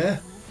it? Yeah.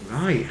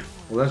 Right.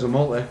 Well, there's a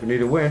multi. We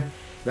need a win.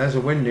 There's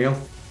a win, Neil.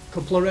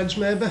 Couple of reds,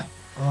 maybe.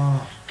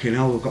 Oh, fucking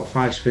hell, we've got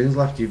 5 spins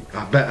left.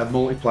 I bet a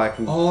multiplier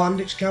can... Oh, and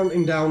it's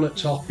counting down at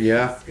top.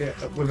 Yeah.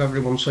 With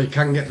everyone, so you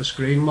can get the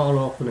screen more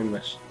open in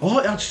this. Oh,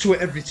 it adds to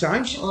it every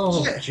time.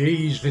 Oh,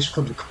 jeez, this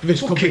could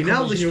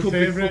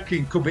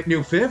be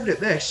new favourite,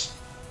 this.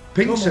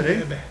 Pinks are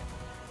in. Baby.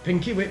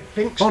 Pinky with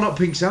pinks. Oh, not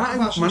pinks, aren't How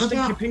about some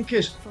stinky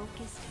pinkies?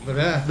 They're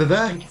there. They're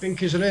there.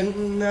 Stinky pinkies are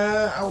in.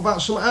 How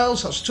about something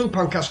else? That's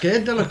 £2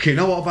 Cascade, Dylan. Fucking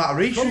hell, what about a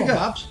reach? Come on,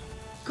 Babs.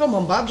 Come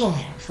on, Babs. Oh,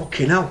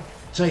 fucking hell.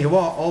 Tell you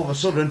what, all of a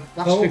sudden,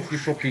 that's 50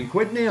 fucking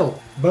quid,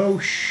 Neil.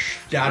 Boosh,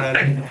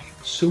 Darren.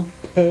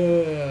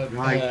 Superb.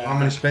 Right, how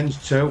many spins?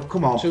 2.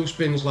 Come on. 2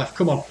 spins left.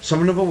 Come on. Let's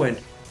have another win.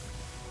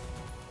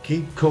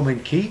 Keep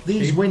coming. Keep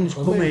these wins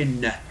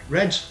coming.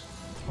 Reds.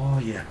 Oh,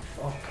 yeah.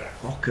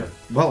 Okay.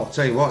 Well, I'll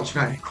tell you what, it's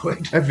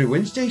like every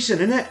win's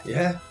decent, isn't it?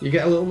 Yeah. You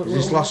get a little... Is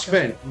this last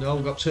spin? No,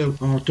 we've got 2.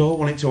 Oh, I don't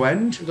want it to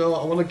end. No,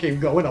 I want to keep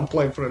going. I'm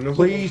playing for another.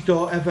 Please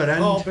don't ever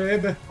end. Oh,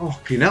 baby. Oh,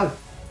 fucking hell.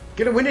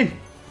 Get a winning.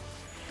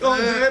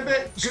 Oh,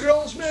 baby.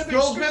 Scrolls, maybe.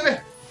 Scrolls, baby.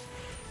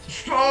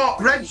 Oh,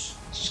 reds.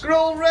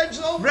 Scroll, reds.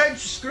 Oh,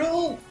 reds.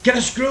 Scroll. Get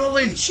a scroll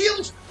in.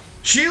 Shields.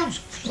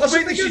 I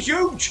think this is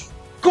huge.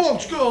 Go on,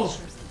 scrolls.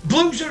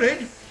 Blues are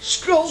in.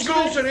 Scrolls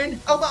are in.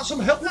 How about some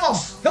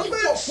helmets?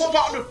 Helmets.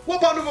 What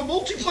about another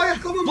multiplier?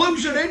 Come on.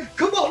 Blues are in.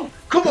 Come on.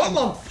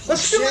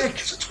 Let's do it.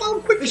 It's a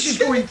 12 quid.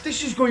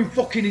 This is going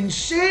fucking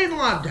insane,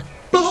 lad.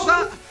 What's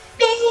that?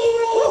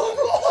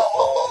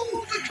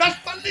 Oh, the Crash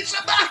Bandits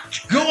are back!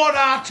 Go on,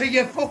 Artie,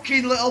 you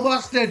fucking little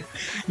bastard!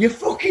 You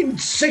fucking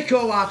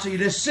sicko, Artie,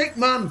 you're a sick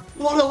man!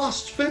 What a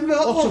last spin, that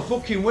What a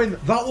fucking win!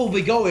 That will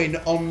be going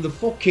on the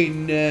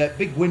fucking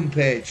big win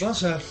page.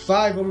 That's a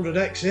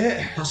 500x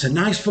hit. That's a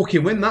nice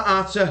fucking win, that,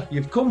 Artie.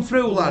 You've come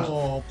through, lad.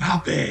 Oh,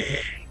 Babby.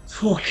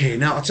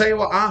 Fucking hell. I'll tell you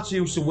what, Artie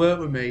used to work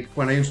with me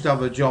when I used to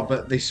have a job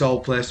at this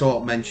old place. I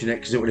won't mention it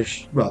because it would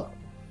have,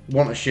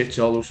 want a shithole.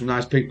 There were some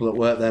nice people that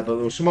worked there, but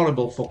there were some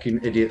horrible fucking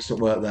idiots that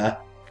worked there.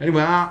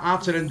 Anyway,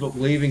 Arthur ended up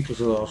leaving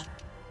because of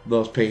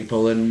those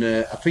people, and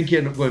I think he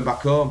ended up going back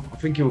home. I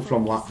think he was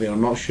from Latvia,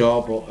 I'm not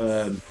sure, but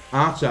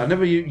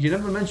Arthur, you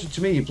never mentioned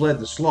to me you played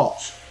the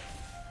slots.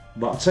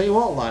 But I'll tell you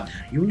what, lad,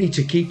 you need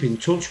to keep in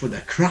touch with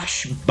the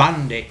Crash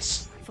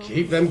Bandits.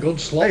 Keep them good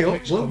slot Hey, up,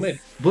 picks coming.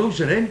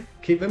 Blues are in.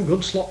 Keep them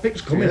good slot picks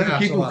coming. Yeah,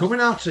 keep them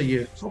coming out of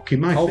you. Fucking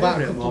my How about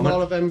favourite a at the couple moment.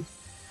 more of them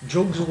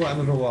jugs or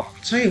whatever they were? I'll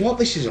tell you what,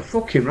 this is a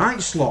fucking right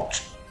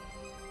slot.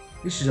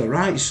 This is a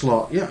right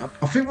slot. Yeah,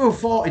 I think we were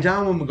 40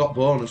 down when we got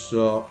bonus,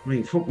 so, I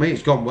mean, fuck me,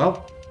 it's gone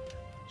well.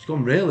 It's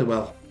gone really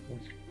well.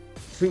 I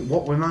think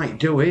what we might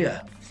do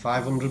here,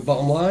 500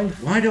 bottom line.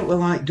 why don't we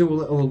like do a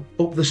little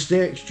up the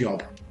stakes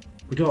job?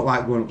 We don't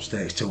like going up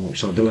stakes too much,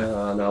 so do we?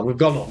 No, we've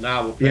gone up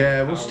now.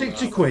 Yeah, we'll stick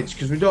to quids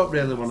because we don't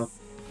really want to.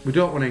 We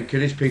don't want to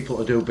encourage people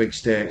to do big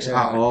stakes at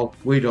all.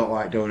 We don't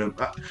like doing them,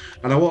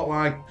 and I won't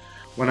like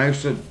when I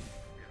used to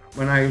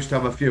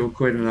have a few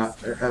quid and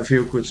a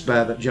few quid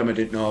spare that Gemma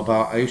didn't know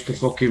about. I used to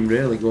fucking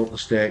really go up the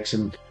stakes,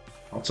 and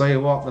I'll tell you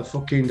what, they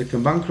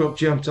can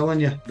bankrupt you. I'm telling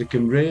you, they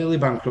can really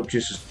bankrupt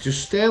you. So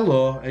just stay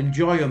low,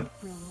 enjoy them.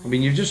 I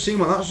mean, you've just seen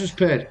what that's just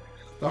paid.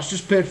 That's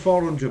just paid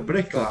 400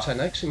 brick. Got That.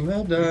 10x in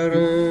there,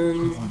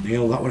 Darren. Oh,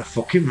 Neil, that was a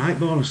fucking right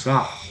bonus.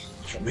 That.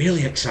 It's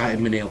really excited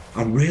me, Neil.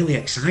 I'm really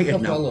excited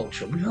I've got a now. little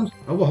chubby on.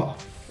 Oh,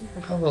 what?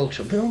 I've got a little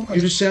chubby on. You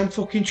just say I'm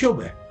fucking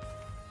chubby?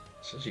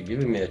 Says you're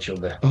giving me a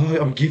chubby. Oh,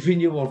 I'm giving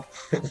you one.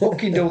 I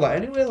fucking do that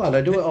anyway, lad. I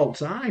do it all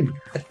the time.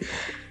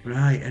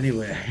 Right,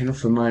 anyway,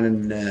 enough of mine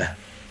and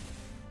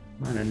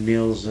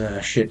Neil's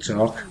shit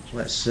talk.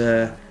 Let's.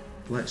 I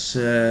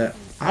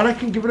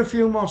reckon give it a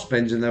few more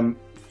spins and then.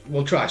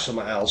 We'll try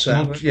something else.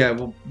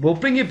 We'll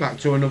bring you back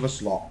to another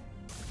slot.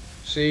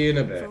 See you in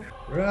a bit.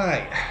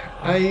 Right,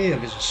 I hear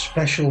there's a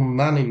special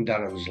man in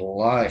Darren's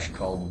life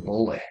called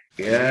Bully.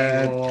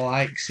 Yeah. He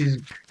likes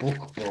his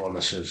book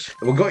bonuses.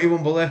 We've got you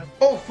one, Bully.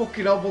 Oh,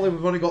 fucking hell, Bully.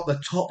 We've only got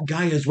the top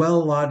guy as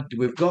well, lad.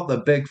 We've got the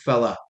big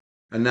fella.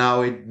 And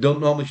now he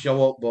don't normally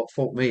show up, but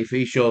fuck me, if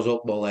he shows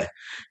up, Bully,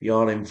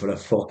 you're in for a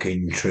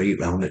fucking treat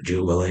round at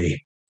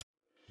Jubilee.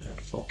 A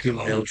fucking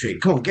real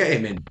treat. Come on, get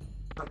him in.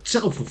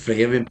 Settle for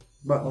three of him.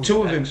 But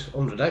two of him.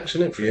 100x,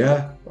 isn't it?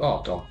 Yeah.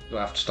 Oh, don't. Do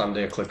I have to stand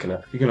here clicking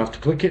it? You're going to have to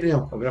click it,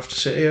 Neil. I'm going to have to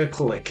sit here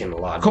clicking,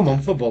 lad. Come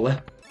on for Bully.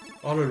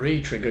 Or a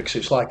re-trigger, because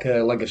it's like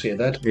a Legacy of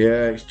Dead.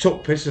 Yeah, it's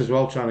took piss as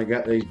well trying to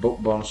get these book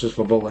bonuses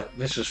for Bully.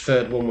 This is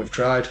third one we've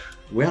tried.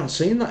 We haven't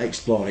seen that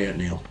Explorer yet,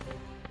 Neil.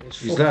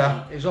 He's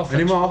there. He's off.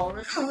 Any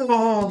more?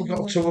 Oh, we've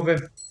got two of him.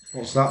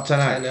 What's that,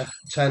 10x?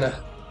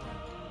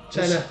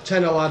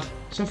 Tenner, lad.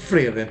 So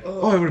three of him.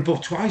 Oh, we were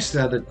above twice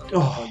there.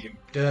 Oh, you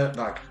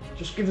dirtbag.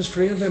 Just give us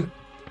three of them.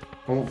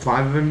 I want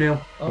five of him, Neil.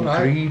 I'm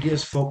right. greedy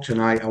as fuck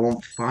tonight. I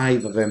want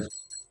five of him.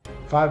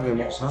 Five of him,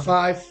 what's that?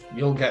 5.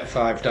 You'll get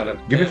 5, Darren.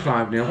 Give me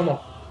five, Neil. Come on.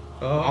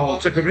 Oh, I'll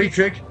take a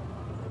retrig.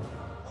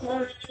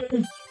 Oh,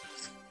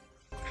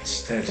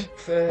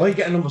 you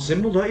get a number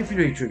symbol, don't you, if you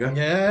retrigger?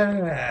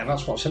 Yeah,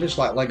 that's what I said. It's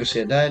like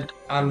Legacy of Dead.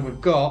 And we've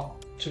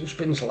got 2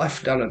 spins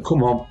left, Darren.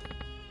 Come on.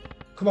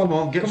 Come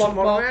on, get come some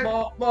on,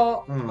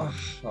 more.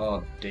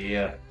 Oh,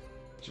 dear.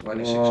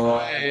 26 Oh,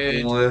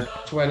 quid. Bully.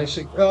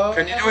 26. Oh.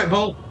 Can you do it,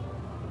 Bull?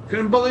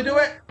 Can Bully do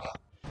it?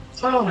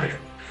 Oh,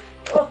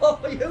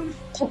 you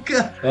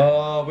fucker.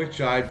 Oh, we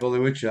tried, Bully,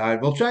 we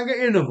tried. We'll try and get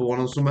you another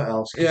one on something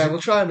else. Yeah, we'll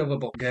try another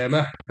book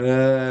gamer.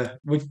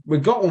 We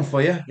got one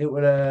for you. It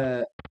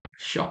would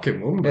Shocking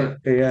one, but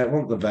yeah, it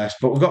wasn't the best,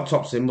 but we've got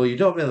top symbol. You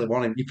don't really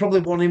want him. You probably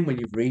want him when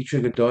you've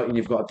re-triggered, don't you? And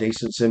you've got a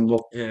decent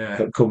symbol yeah.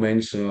 that come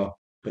in. So,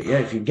 but yeah,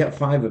 if you can get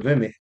 5 of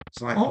him,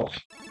 it's like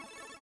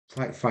it's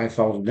like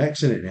 5,000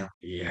 X in it now.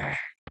 Yeah.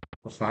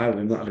 For 5 of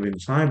him, that'd have been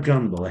 5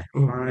 grand, Bully.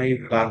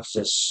 5 bags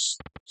of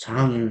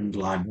stand,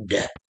 lad.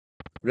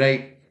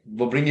 Right,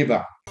 we'll bring you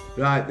back.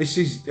 Right, this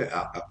is.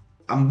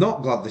 I'm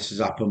not glad this has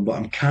happened, but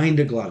I'm kind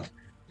of glad.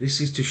 This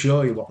is to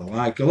show you what they're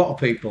like. A lot of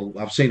people,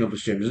 I've seen other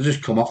streamers, they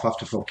just come off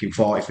after fucking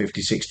 40,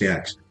 50,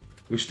 60x.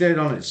 We've stayed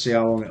on it to see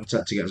how long it'll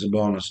take to get us a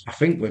bonus. I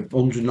think we're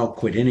 100 odd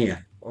quid in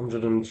here.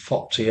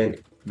 140 in.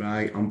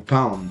 Right, on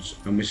pounds,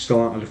 and we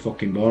still haven't had a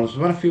fucking bonus.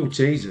 We've had a few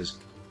teasers.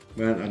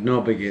 We haven't had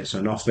no big hits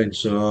or nothing.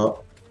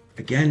 So,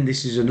 again,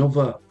 this is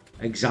another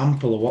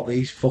example of what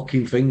these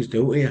fucking things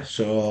do to you.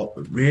 So,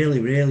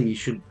 really, you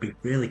should be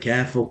really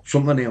careful.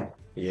 Something Neil.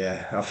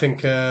 Yeah, I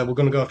think we're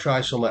going to go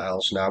try something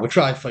else now. We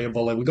tried for you,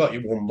 Bully. We got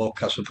you one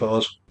book, I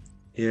suppose.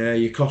 Yeah,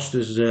 you cost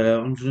us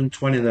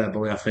 120 there,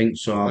 Bully, I think.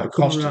 So it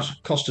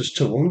cost us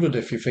 200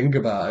 if you think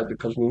about it,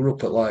 because we were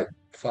up at like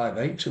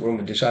 580 when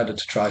we decided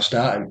to try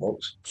starting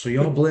books. So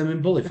you're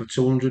blaming Bully for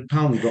 £200?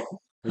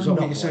 Is that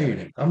what you're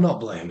saying? I'm not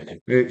blaming him.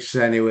 It's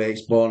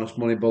bonus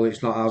money, Bully.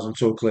 It's not ours and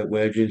 2-click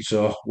wagering,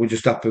 so we're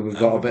just happy we've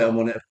got a bit of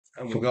money.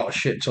 And we've got a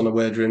shit ton of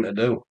wagering to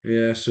do.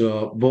 Yeah,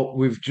 so, but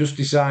we've just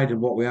decided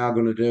what we are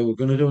going to do. We're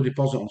going to do a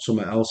deposit on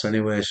something else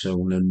anyway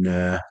soon, and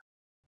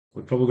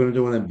we're probably going to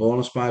do one of them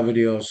bonus buy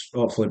videos.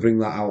 Hopefully bring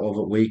that out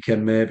over the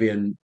weekend maybe,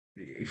 and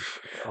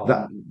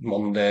that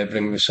Monday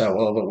bring this out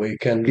over the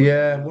weekend.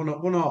 Yeah, we're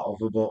not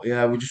over, but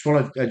yeah, we just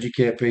want to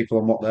educate people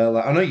on what they're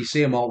like. I know you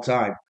see them all the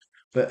time,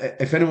 but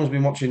if anyone's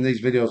been watching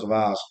these videos of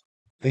ours,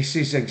 this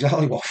is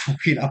exactly what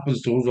fucking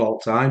happens to us all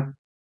the time.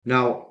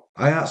 Now,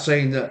 I ain't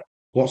saying that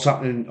what's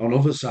happening on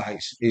other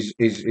sites is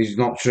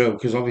not true,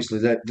 because obviously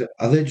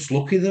are they just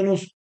luckier than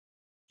us?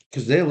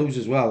 because they lose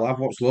as well. I've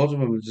watched loads of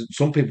them.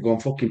 Some people go on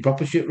fucking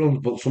proper shit runs,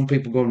 but some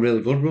people go on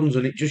really good runs,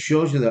 and it just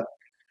shows you that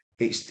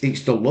it's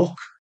the luck,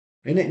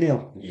 isn't it,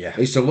 Neil? Yeah.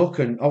 It's the luck,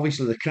 and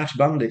obviously the Crash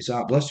Bandits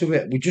aren't blessed with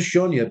it. We've just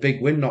shown you a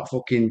big win, not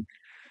fucking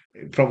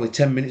probably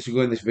 10 minutes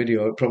ago in this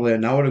video, probably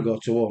an hour ago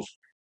to us,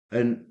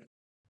 and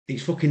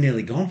it's fucking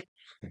nearly gone.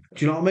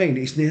 Do you know what I mean?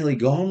 It's nearly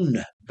gone.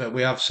 But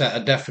we have set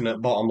a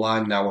definite bottom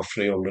line now of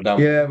 300. Yeah, We're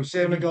we're going to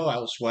saving go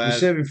elsewhere. we're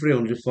saving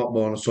 300 for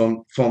bonus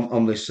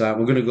on this side.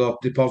 We're going to go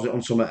deposit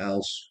on something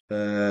else,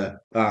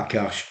 our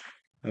cash,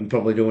 and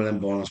probably doing them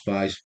bonus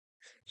buys.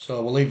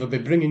 So we'll either be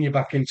bringing you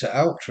back into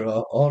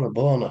outro or a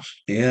bonus.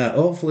 Yeah,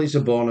 hopefully it's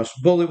a bonus.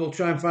 Bully, we'll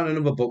try and find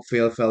another book for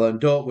you, fella, and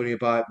don't worry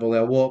about it, Bully.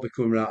 I won't be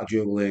coming out of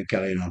Jubilee and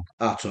carrying on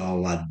at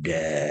all, lad.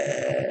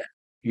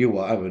 You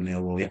whatever,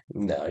 Neil, will you?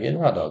 No, you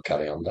know I don't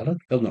carry on, Darren.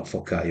 He'll not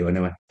fuck at you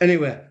anyway.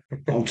 Anyway,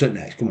 on to the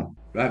next. Come on.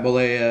 Right,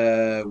 Bully,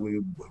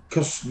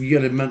 because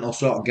you're a mental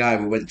sort of guy,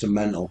 we went to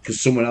mental.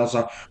 Because someone else,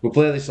 we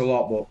play this a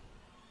lot, but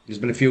there's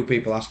been a few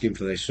people asking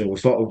for this, so we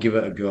thought we'd give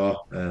it a go.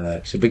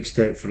 It's a big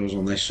stake for us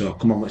on this, so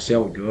come on, let's see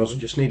how it goes. We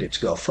just need it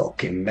to go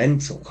fucking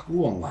mental.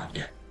 Go on,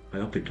 lad. I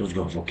hope it does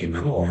go fucking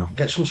Go mental now. on,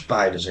 get some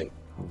spiders in.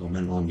 I'll go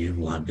mental on you,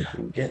 lad.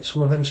 Get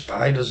some of them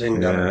spiders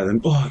in, Yeah,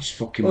 Darren. then, it's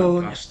fucking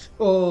went past.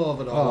 Oh,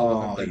 but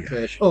Oh, big yeah.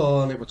 fish.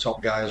 Oh, and it was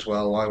top guy as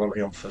well. I want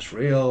it on first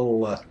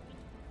reel.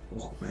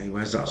 Oh, mate,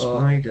 where's that Oh,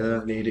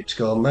 spider? I need it to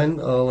go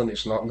mental, and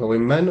it's not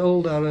going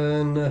mental,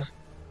 Darren.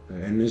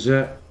 And is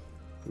it?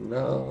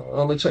 No,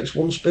 only takes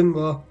one spin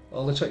though.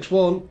 Only takes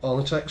one.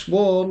 Only takes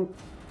one.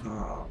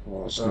 Oh,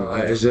 what's Oh,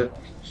 that? Is it?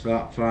 Is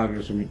that 5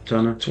 or something?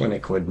 10? 20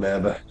 quid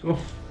maybe. Oh,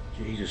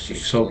 Jesus, you're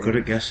so good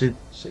at guessing.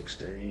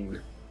 16.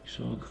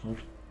 So good.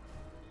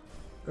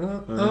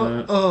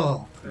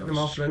 Bring him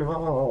off, bring him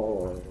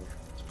off.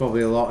 It's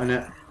probably a lot in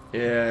it.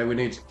 Yeah, we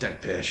need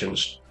dead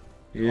patience.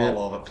 Yeah. All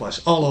over the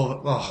place. All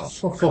over. Oh,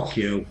 Fuck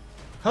you.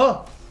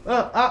 Oh,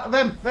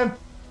 them.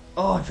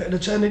 Oh, if it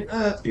had turned in.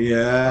 Are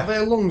Yeah. they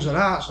lungs or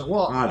hearts or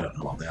what? I don't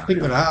know what they are. I think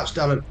they're hearts,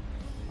 Darren.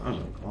 I don't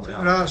know what they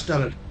They're are. hearts,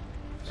 Darren.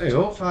 Hey,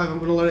 up. 5, I'm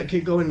going to let it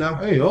keep going now.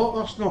 Hey, up.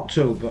 That's not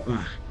too, but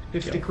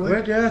 50 yeah,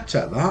 quid. Yeah,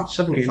 take that.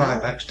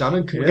 75x,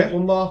 Darren. Can we Yeah. get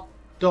one more?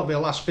 Don't be a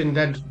last spin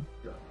dead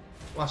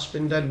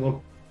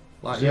one.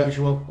 Like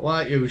usual.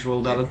 Like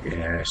usual, Darren.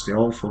 Yeah, it's the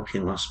old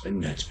fucking last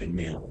spin dead spin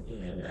meal.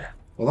 Yeah.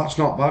 Well, that's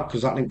not bad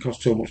because that didn't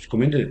cost too much to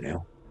come in, did it,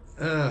 Neil?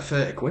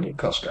 30 quid it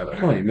cost,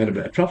 Darren. Oh, you made a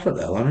bit of profit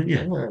there, hadn't you?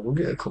 Yeah, we'll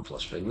get a couple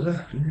of spins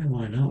there. Yeah,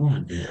 why not,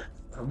 lad? Yeah.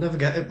 I'll never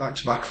get it back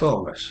to back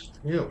for this.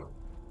 You?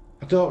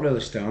 I don't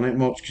really stay on it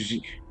much because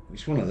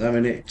it's one of them,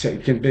 and it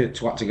can be a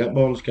twat to get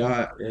bonus,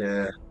 can't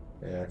Yeah.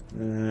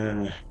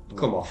 it?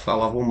 Come off,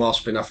 I'll have one more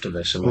spin after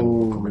this and then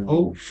we'll come in.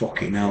 Oh,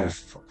 fucking hell.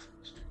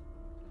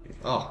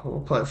 Oh,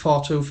 we'll play it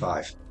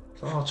 4-2-5.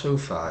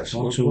 4-2-5.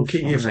 We'll 4-2-5.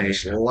 keep you for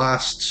this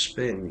last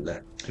spin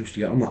then. I used to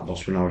get on that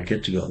bus when I was a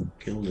kid to go and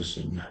kill this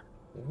and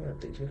Yeah,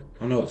 did you?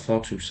 I know it's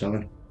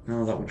 427.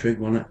 No, that was Trig,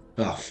 wasn't it?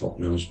 Ah, fuck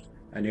knows.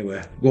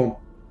 Anyway, go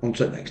on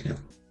to the next now.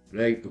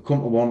 Right, we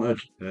come to Wanted.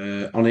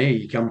 On here,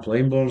 you can play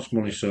in bonus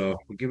money, so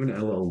we're giving it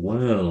a little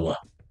whirl.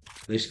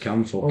 This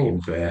can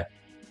fucking pay.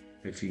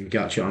 If you can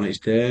catch it on its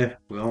day,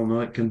 we all know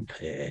it can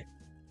pay.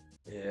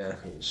 Yeah.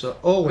 So,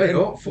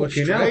 fucking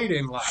straight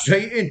in, lad.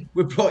 Straight in.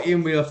 We brought you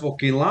in with a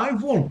fucking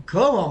live one.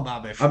 Come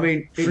on, baby. I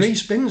mean, Three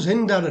spins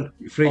in, Darren.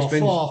 Three Or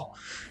spins.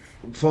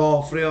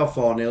 4. 3 or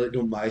 4 nil, it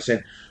doesn't matter.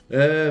 Saying,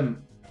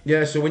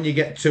 yeah, so when you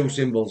get 2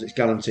 symbols, it's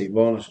guaranteed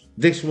bonus.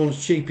 This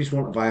one's cheapest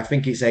one to buy. I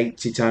think it's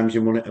 80 times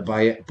your money to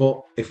buy it.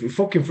 But if it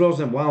fucking throws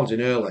them wilds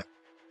in early,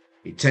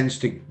 it tends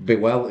to be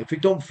well. If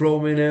it don't throw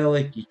them in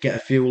early, you get a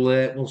few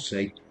late. We'll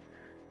see.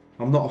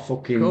 I'm not a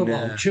fucking. Come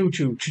on. Choo.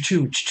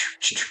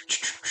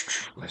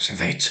 Let's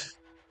have it.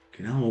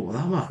 You know what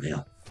that about,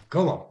 Neil?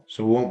 Come on.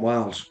 So we want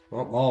wilds.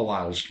 Want more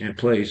wilds? Yeah,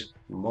 please.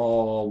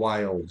 More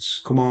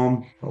wilds. Come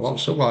on.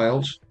 Lots of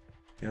wilds.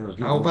 Yeah, there's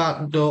How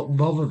about don't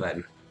bother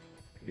then?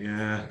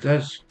 Yeah,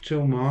 there's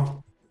 2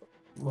 more.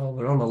 Well,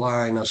 they're on the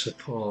line, I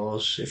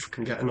suppose. If we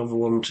can get another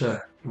one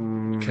to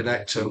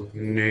connect them,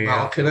 Yeah.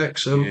 I'll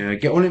connect them. Yeah,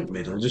 get one in the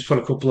middle just for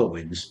a couple of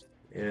wins.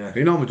 Yeah.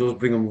 He normally does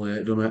bring them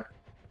late, doesn't it?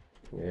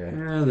 Yeah.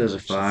 Yeah, there's a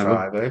It's a 5.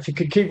 fiver. If you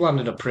could keep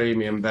landing a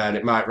premium bed,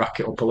 it might rack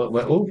it up a little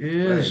bit. Oh,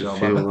 Yeah, there's a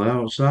few there.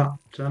 What's that?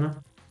 Tenner?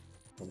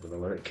 I'm going to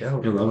let it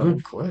count.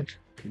 11 quid.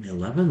 Give me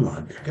 11,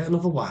 lad. Get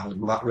another wild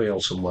in that reel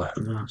somewhere.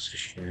 That's a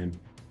shame.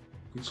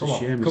 It's Come a on,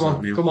 shame.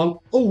 come on.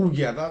 Oh,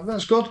 yeah,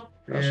 that's good.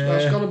 That's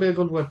Yeah. going to be a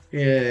good one.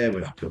 Yeah,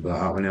 we're happy with that,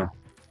 aren't we now?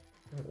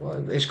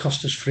 Well, it's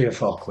cost us 3 or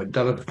 4 quid.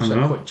 Darren. I It's a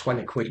know. quick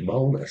 20 quid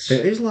bonus.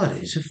 It is, lad.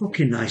 It's a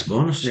fucking nice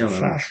bonus, It's a Neil.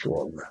 fast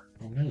one.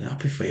 I'm really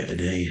happy for you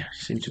today. You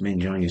seem to be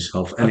enjoying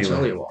yourself. I'll tell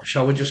Anyway, you what,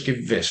 shall we just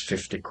give this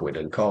 50 quid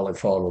and call it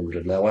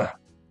 400 now, eh?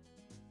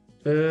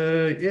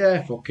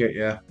 yeah, fuck it,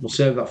 yeah. We'll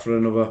save that for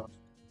another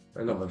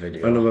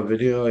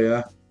video,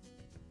 yeah.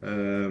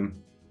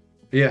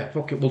 Yeah,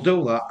 fuck it, we'll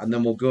do that, and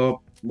then we'll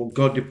go.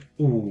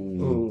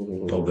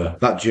 Ooh, bugger.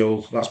 That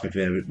jewel, that's my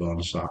favourite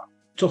bonus. That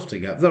tough to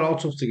get. They're all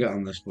tough to get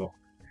on this, but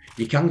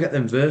you can get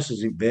them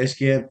versus in base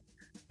game.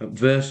 At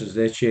versus,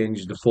 they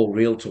change the full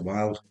reel to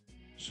wild,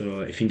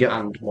 So if you get,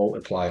 and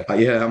multiply it.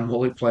 yeah, I'm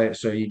multiplayer.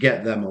 So you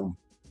get them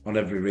on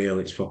every reel.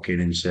 It's fucking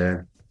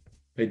insane.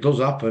 It does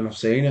happen. I've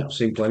seen it. I've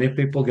seen plenty of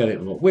people get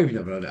it, but we've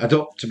never had it. I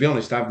don't. To be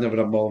honest, I've never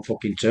had more than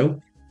fucking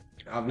two.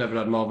 I've never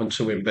had more than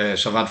two in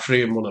base. I've had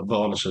three and one at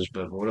bonuses,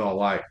 but we're all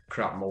like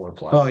crap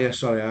multiply. Oh yeah,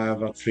 sorry, I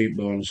have had three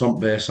bonus on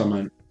base. I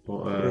meant,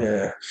 but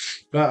Yeah.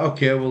 right,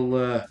 okay,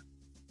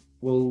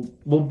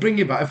 we'll bring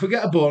you back. If we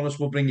get a bonus,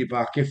 we'll bring you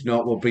back. If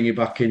not, we'll bring you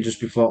back in just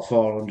before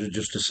 400,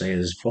 just to say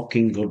there's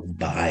fucking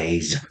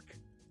goodbyes.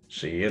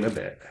 See you in a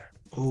bit.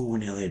 Oh, we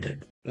nearly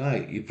did.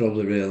 Right, you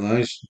probably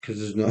realise because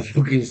there's no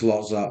fucking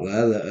slots out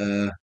there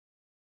that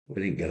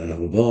we didn't get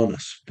another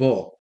bonus,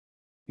 but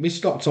we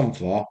stopped on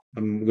four,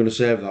 and we're going to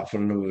save that for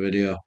another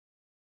video.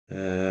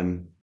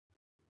 Um,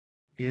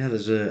 yeah,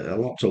 there's a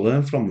lot to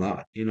learn from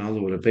that. You know,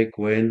 there were a big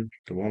win,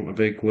 there weren't a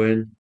big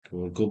win, there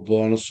were good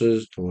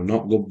bonuses, there were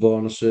not good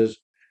bonuses.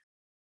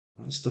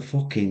 That's the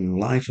fucking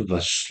life of a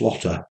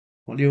slotter.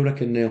 What do you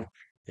reckon, Neil?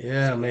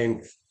 Yeah, I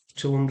mean,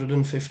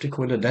 250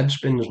 quid a dead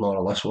spins, more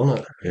or less, wasn't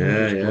it?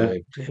 Yeah, yeah.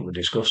 It was It was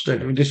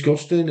disgusting.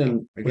 disgusting,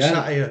 and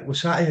again, We're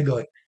sat here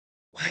going,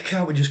 why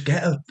can't we just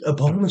get a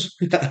bonus?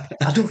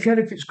 I don't care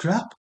if it's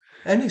crap.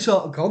 Any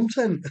sort of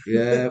content.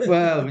 yeah.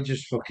 Well, we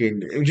just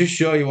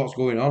show you what's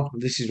going on.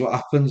 This is what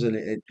happens, and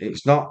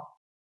it's not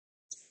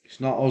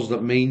us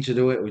that mean to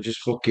do it. We're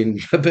just fucking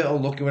a bit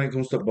unlucky when it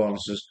comes to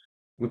bonuses.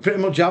 We're pretty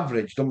much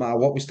average, don't matter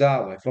what we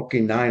start with.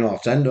 Fucking 9 or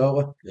 10, don't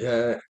we?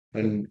 Yeah.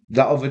 And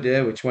that other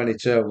day with 22,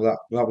 that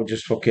was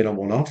just fucking a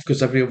one off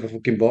because every other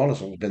fucking bonus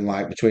has been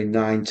like between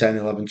 9, 10,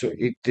 11, 12.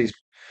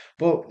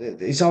 But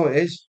it's how it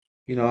is,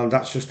 you know, and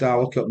that's just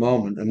our look at the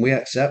moment, and we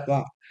accept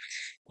that.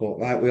 But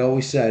like we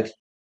always said,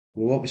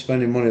 we won't be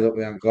spending money that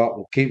we haven't got.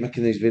 We'll keep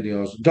making these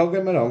videos. Don't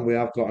get me wrong, we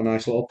have got a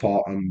nice little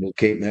pot, and we'll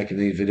keep making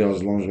these videos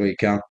as long as we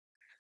can.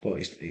 But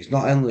it's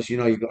not endless, you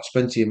know. You've got to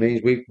spend to your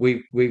means.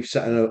 We've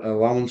set an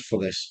allowance for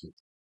this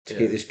to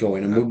keep Yeah. this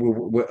going, and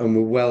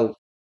we're well,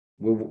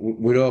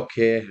 we're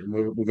okay, and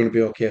we're going to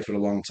be okay for a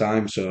long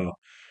time. So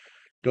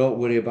don't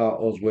worry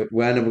about us.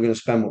 We're never going to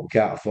spend what we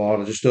can't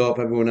afford. I just hope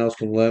everyone else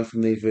can learn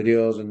from these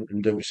videos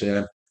and do the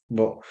same.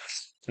 But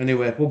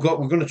anyway, we're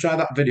going to try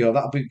that video.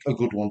 That'll be a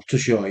good one to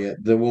show you.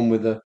 The one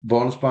with the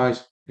bonus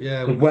prize.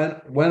 Yeah.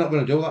 Because we're not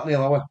going to do that,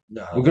 Neil, are we?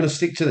 No, We're going to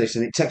stick to this,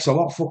 and it takes a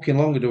lot fucking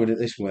longer doing it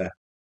this way.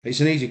 It's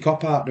an easy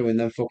cop out doing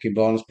them fucking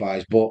bonus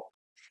buys, but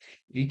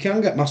you can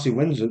get massive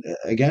wins.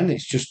 Again,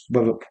 it's just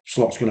whether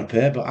slot's going to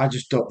pay. But I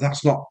just don't.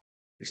 That's not.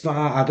 It's not.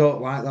 I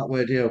don't like that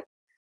way, deal.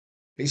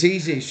 It's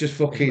easy. It's just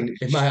fucking.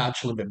 it might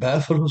actually be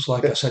better for us,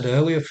 like I said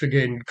earlier, for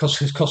getting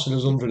because it's costing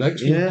us 100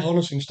 extra Yeah.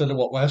 bonus instead of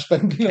what we're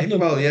spending on them.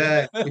 Well,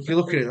 yeah. If you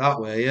look at it that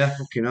way, yeah.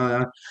 Fucking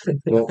hell,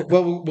 yeah.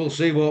 Well, we'll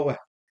see, won't we?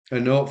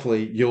 And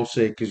hopefully you'll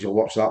see because you'll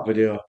watch that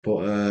video.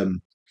 But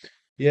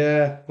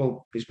yeah.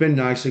 Well, it's been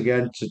nice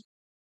again to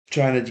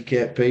try and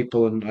educate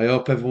people, and I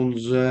hope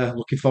everyone's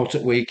looking forward to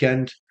the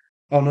weekend.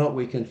 Oh no,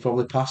 weekend's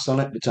probably passed on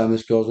it by the time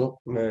this goes up.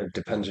 It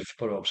depends if you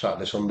put it up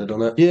Saturday, Sunday,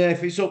 doesn't it? Yeah,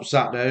 if it's up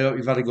Saturday, I hope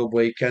you've had a good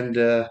weekend.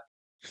 And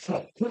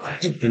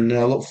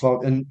look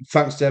for and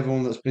thanks to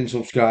everyone that's been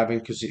subscribing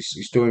because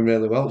it's doing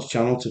really well. It's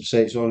channel to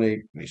say it's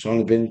only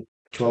been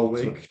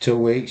 12 2 weeks. 2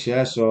 weeks,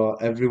 yeah. So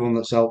everyone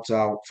that's helped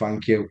out,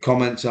 thank you.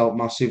 Comments help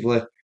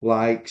massively,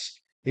 likes,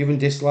 even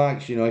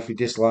dislikes. You know, if you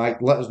dislike,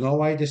 let us know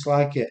why you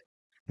dislike it.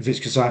 If it's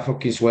because I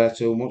fucking swear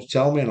too much,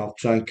 tell me and I'll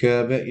try and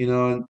curb it. You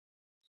know, and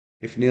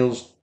if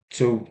Neil's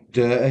too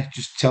dirty,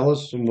 just tell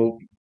us and we'll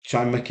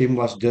try and make him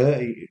less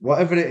dirty.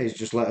 Whatever it is,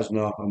 just let us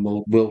know and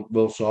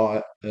we'll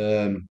sort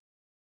it.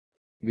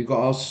 Have you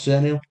got else to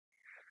say, Neil?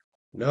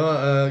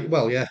 No,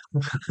 well, yeah.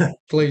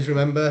 Please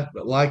remember,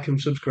 like and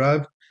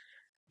subscribe.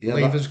 Yeah,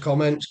 Leave us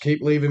comments.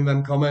 Keep leaving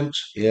them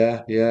comments.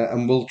 yeah,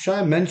 and we'll try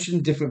and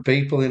mention different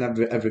people in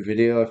every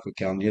video if we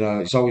can. You know,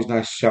 it's always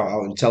nice to shout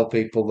out and tell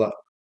people that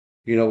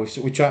you know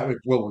we try to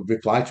we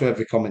reply to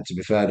every comment. To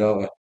be fair, don't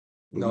we?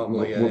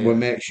 Normally, We'll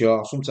make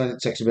sure. Sometimes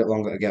it takes a bit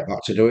longer to get back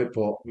to do it,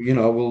 but you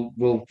know,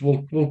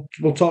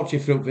 we'll talk to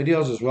you through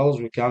videos as well as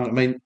we can. I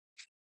mean,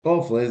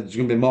 hopefully there's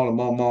going to be more and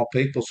more and more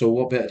people, so we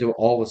won't be able to do it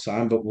all the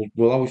time. But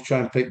we'll always try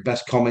and pick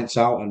best comments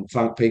out and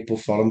thank people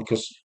for them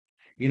because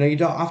you know you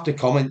don't have to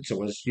comment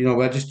to us. You know,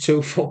 we're just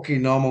two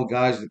fucking normal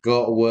guys that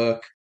go to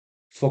work,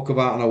 fuck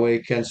about on a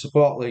weekend,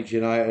 support Leeds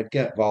United,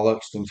 get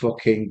bollocksed, and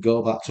fucking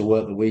go back to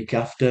work the week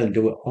after and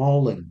do it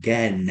all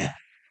again.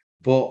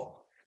 But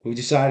we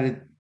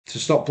decided to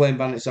stop playing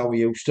bandits how we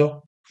used to,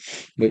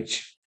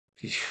 which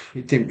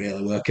it didn't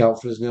really work out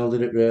for us, Neil,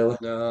 did it really?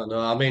 no, no.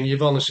 I mean,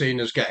 you've only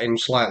seen us getting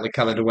slightly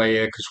carried away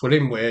here because we're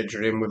in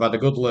wagering. We've had a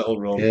good little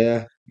run.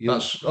 Yeah,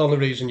 That's the only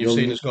reason you've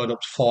seen you'll us going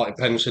up to 40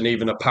 pence and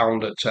even a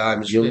pound at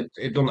times. you'll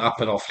It doesn't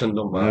happen often,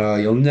 doesn't it? no,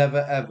 you'll never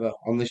ever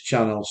on this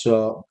channel.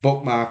 So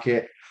bookmark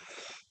it.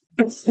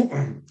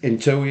 In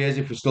 2 years,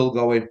 if we're still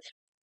going,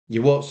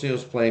 you won't see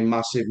us playing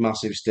massive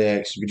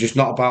stakes. We're just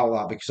not about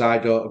that because I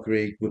don't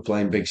agree with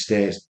playing big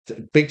stakes.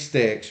 Big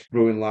stakes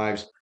ruin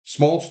lives.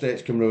 Small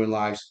stakes can ruin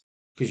lives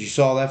because you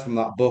saw there from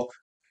that book.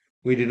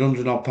 We did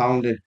 100 odd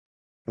pounding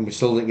and we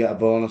still didn't get a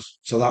bonus.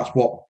 So that's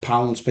what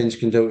pound spins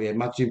can do to you.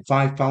 Imagine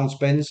 £5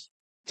 spins.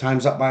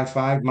 times that by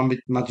 5.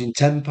 Imagine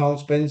 £10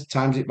 spins,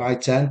 times it by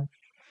 10.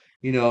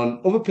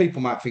 And other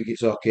people might think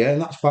it's okay,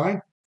 and that's fine.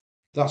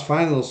 That's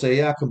fine. They'll say,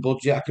 yeah, I can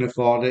budget, I can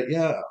afford it.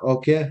 Yeah,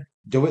 okay,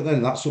 do it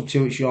then. That's up to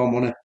you. It's your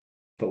money.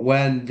 But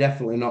we're not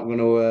going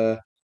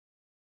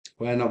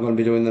to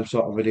be doing them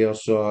sort of videos.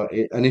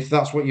 And if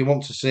that's what you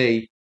want to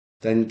see,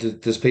 then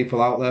there's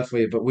people out there for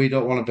you. But we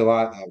don't want to be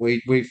like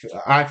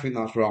that. I think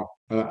that's wrong.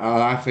 And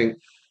I think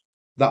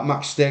that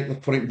max stake they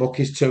put in book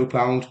is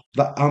 £2.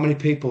 That how many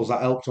people's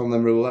that helped on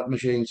them roulette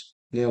machines,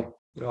 Neil?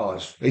 Oh,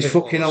 It's people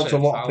fucking will helped say a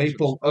lot of thousands.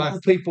 people. Other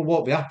people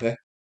won't be happy.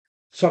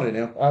 Sorry,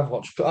 Neil. I've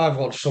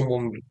watched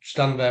someone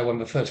stand there when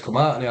they first come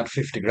out and he had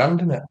 50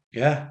 grand in it.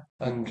 Yeah,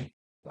 And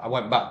I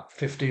went back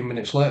 15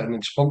 minutes later and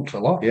it spunked a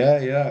lot. yeah.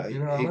 You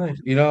know what I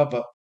mean?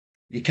 But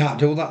you can't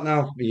do that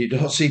now. You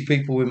don't see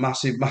people with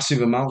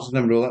massive amounts of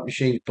them roulette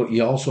machines, but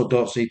you also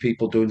don't see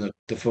people doing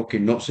the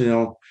fucking nuts,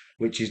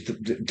 which is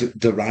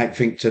the right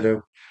thing to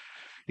do.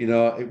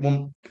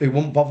 It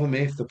won't bother me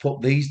if they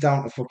put these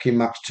down to fucking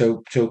max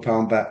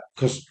 £2 bet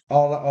because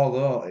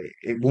although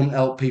it wouldn't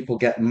help people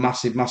get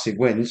massive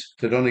wins,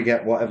 they'd only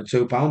get whatever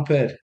 £2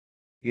 paid,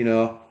 you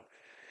know.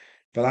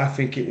 But I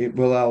think it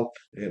will help.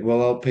 It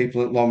will help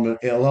people at long run.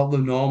 It'll help the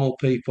normal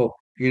people,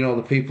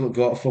 the people that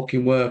go to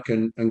fucking work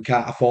and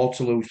can't afford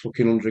to lose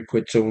fucking 100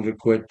 quid, 200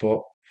 quid. But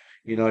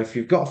if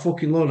you've got a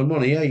fucking load of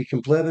money, yeah, you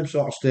can play them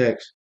sort of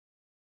stakes.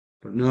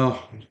 But no,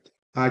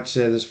 I'd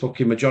say there's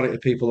fucking majority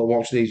of people that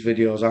watch these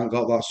videos haven't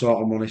got that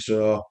sort of money.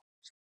 So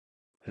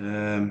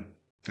um,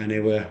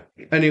 anyway,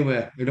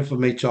 enough of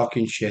me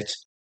talking shit.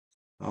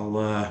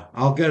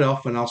 I'll get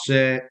off and I'll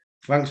say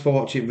thanks for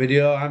watching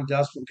video. I'm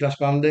Daz from Crash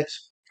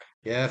Bandits.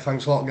 Yeah,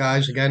 thanks a lot,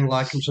 guys. Again,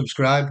 like and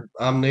subscribe.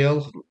 I'm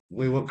Neil.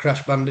 We were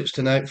Crash Bandits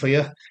tonight for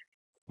you.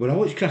 We're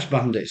always Crash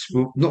Bandits.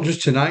 Well, not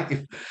just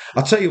tonight.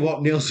 I'll tell you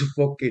what, Neil's a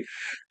fucking.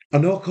 I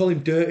know I call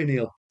him Dirty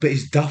Neil, but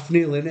he's Daft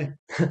Neil, innit?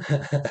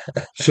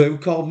 So who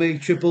called me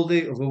Triple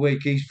D of the week?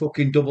 He's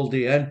fucking Double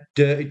DN.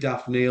 Dirty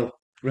Daft Neil.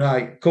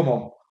 Right, come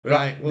on.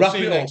 Right, we'll wrap see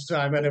you it up. next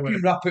time anyway.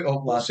 Fucking wrap it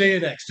up, lad. See you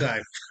next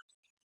time.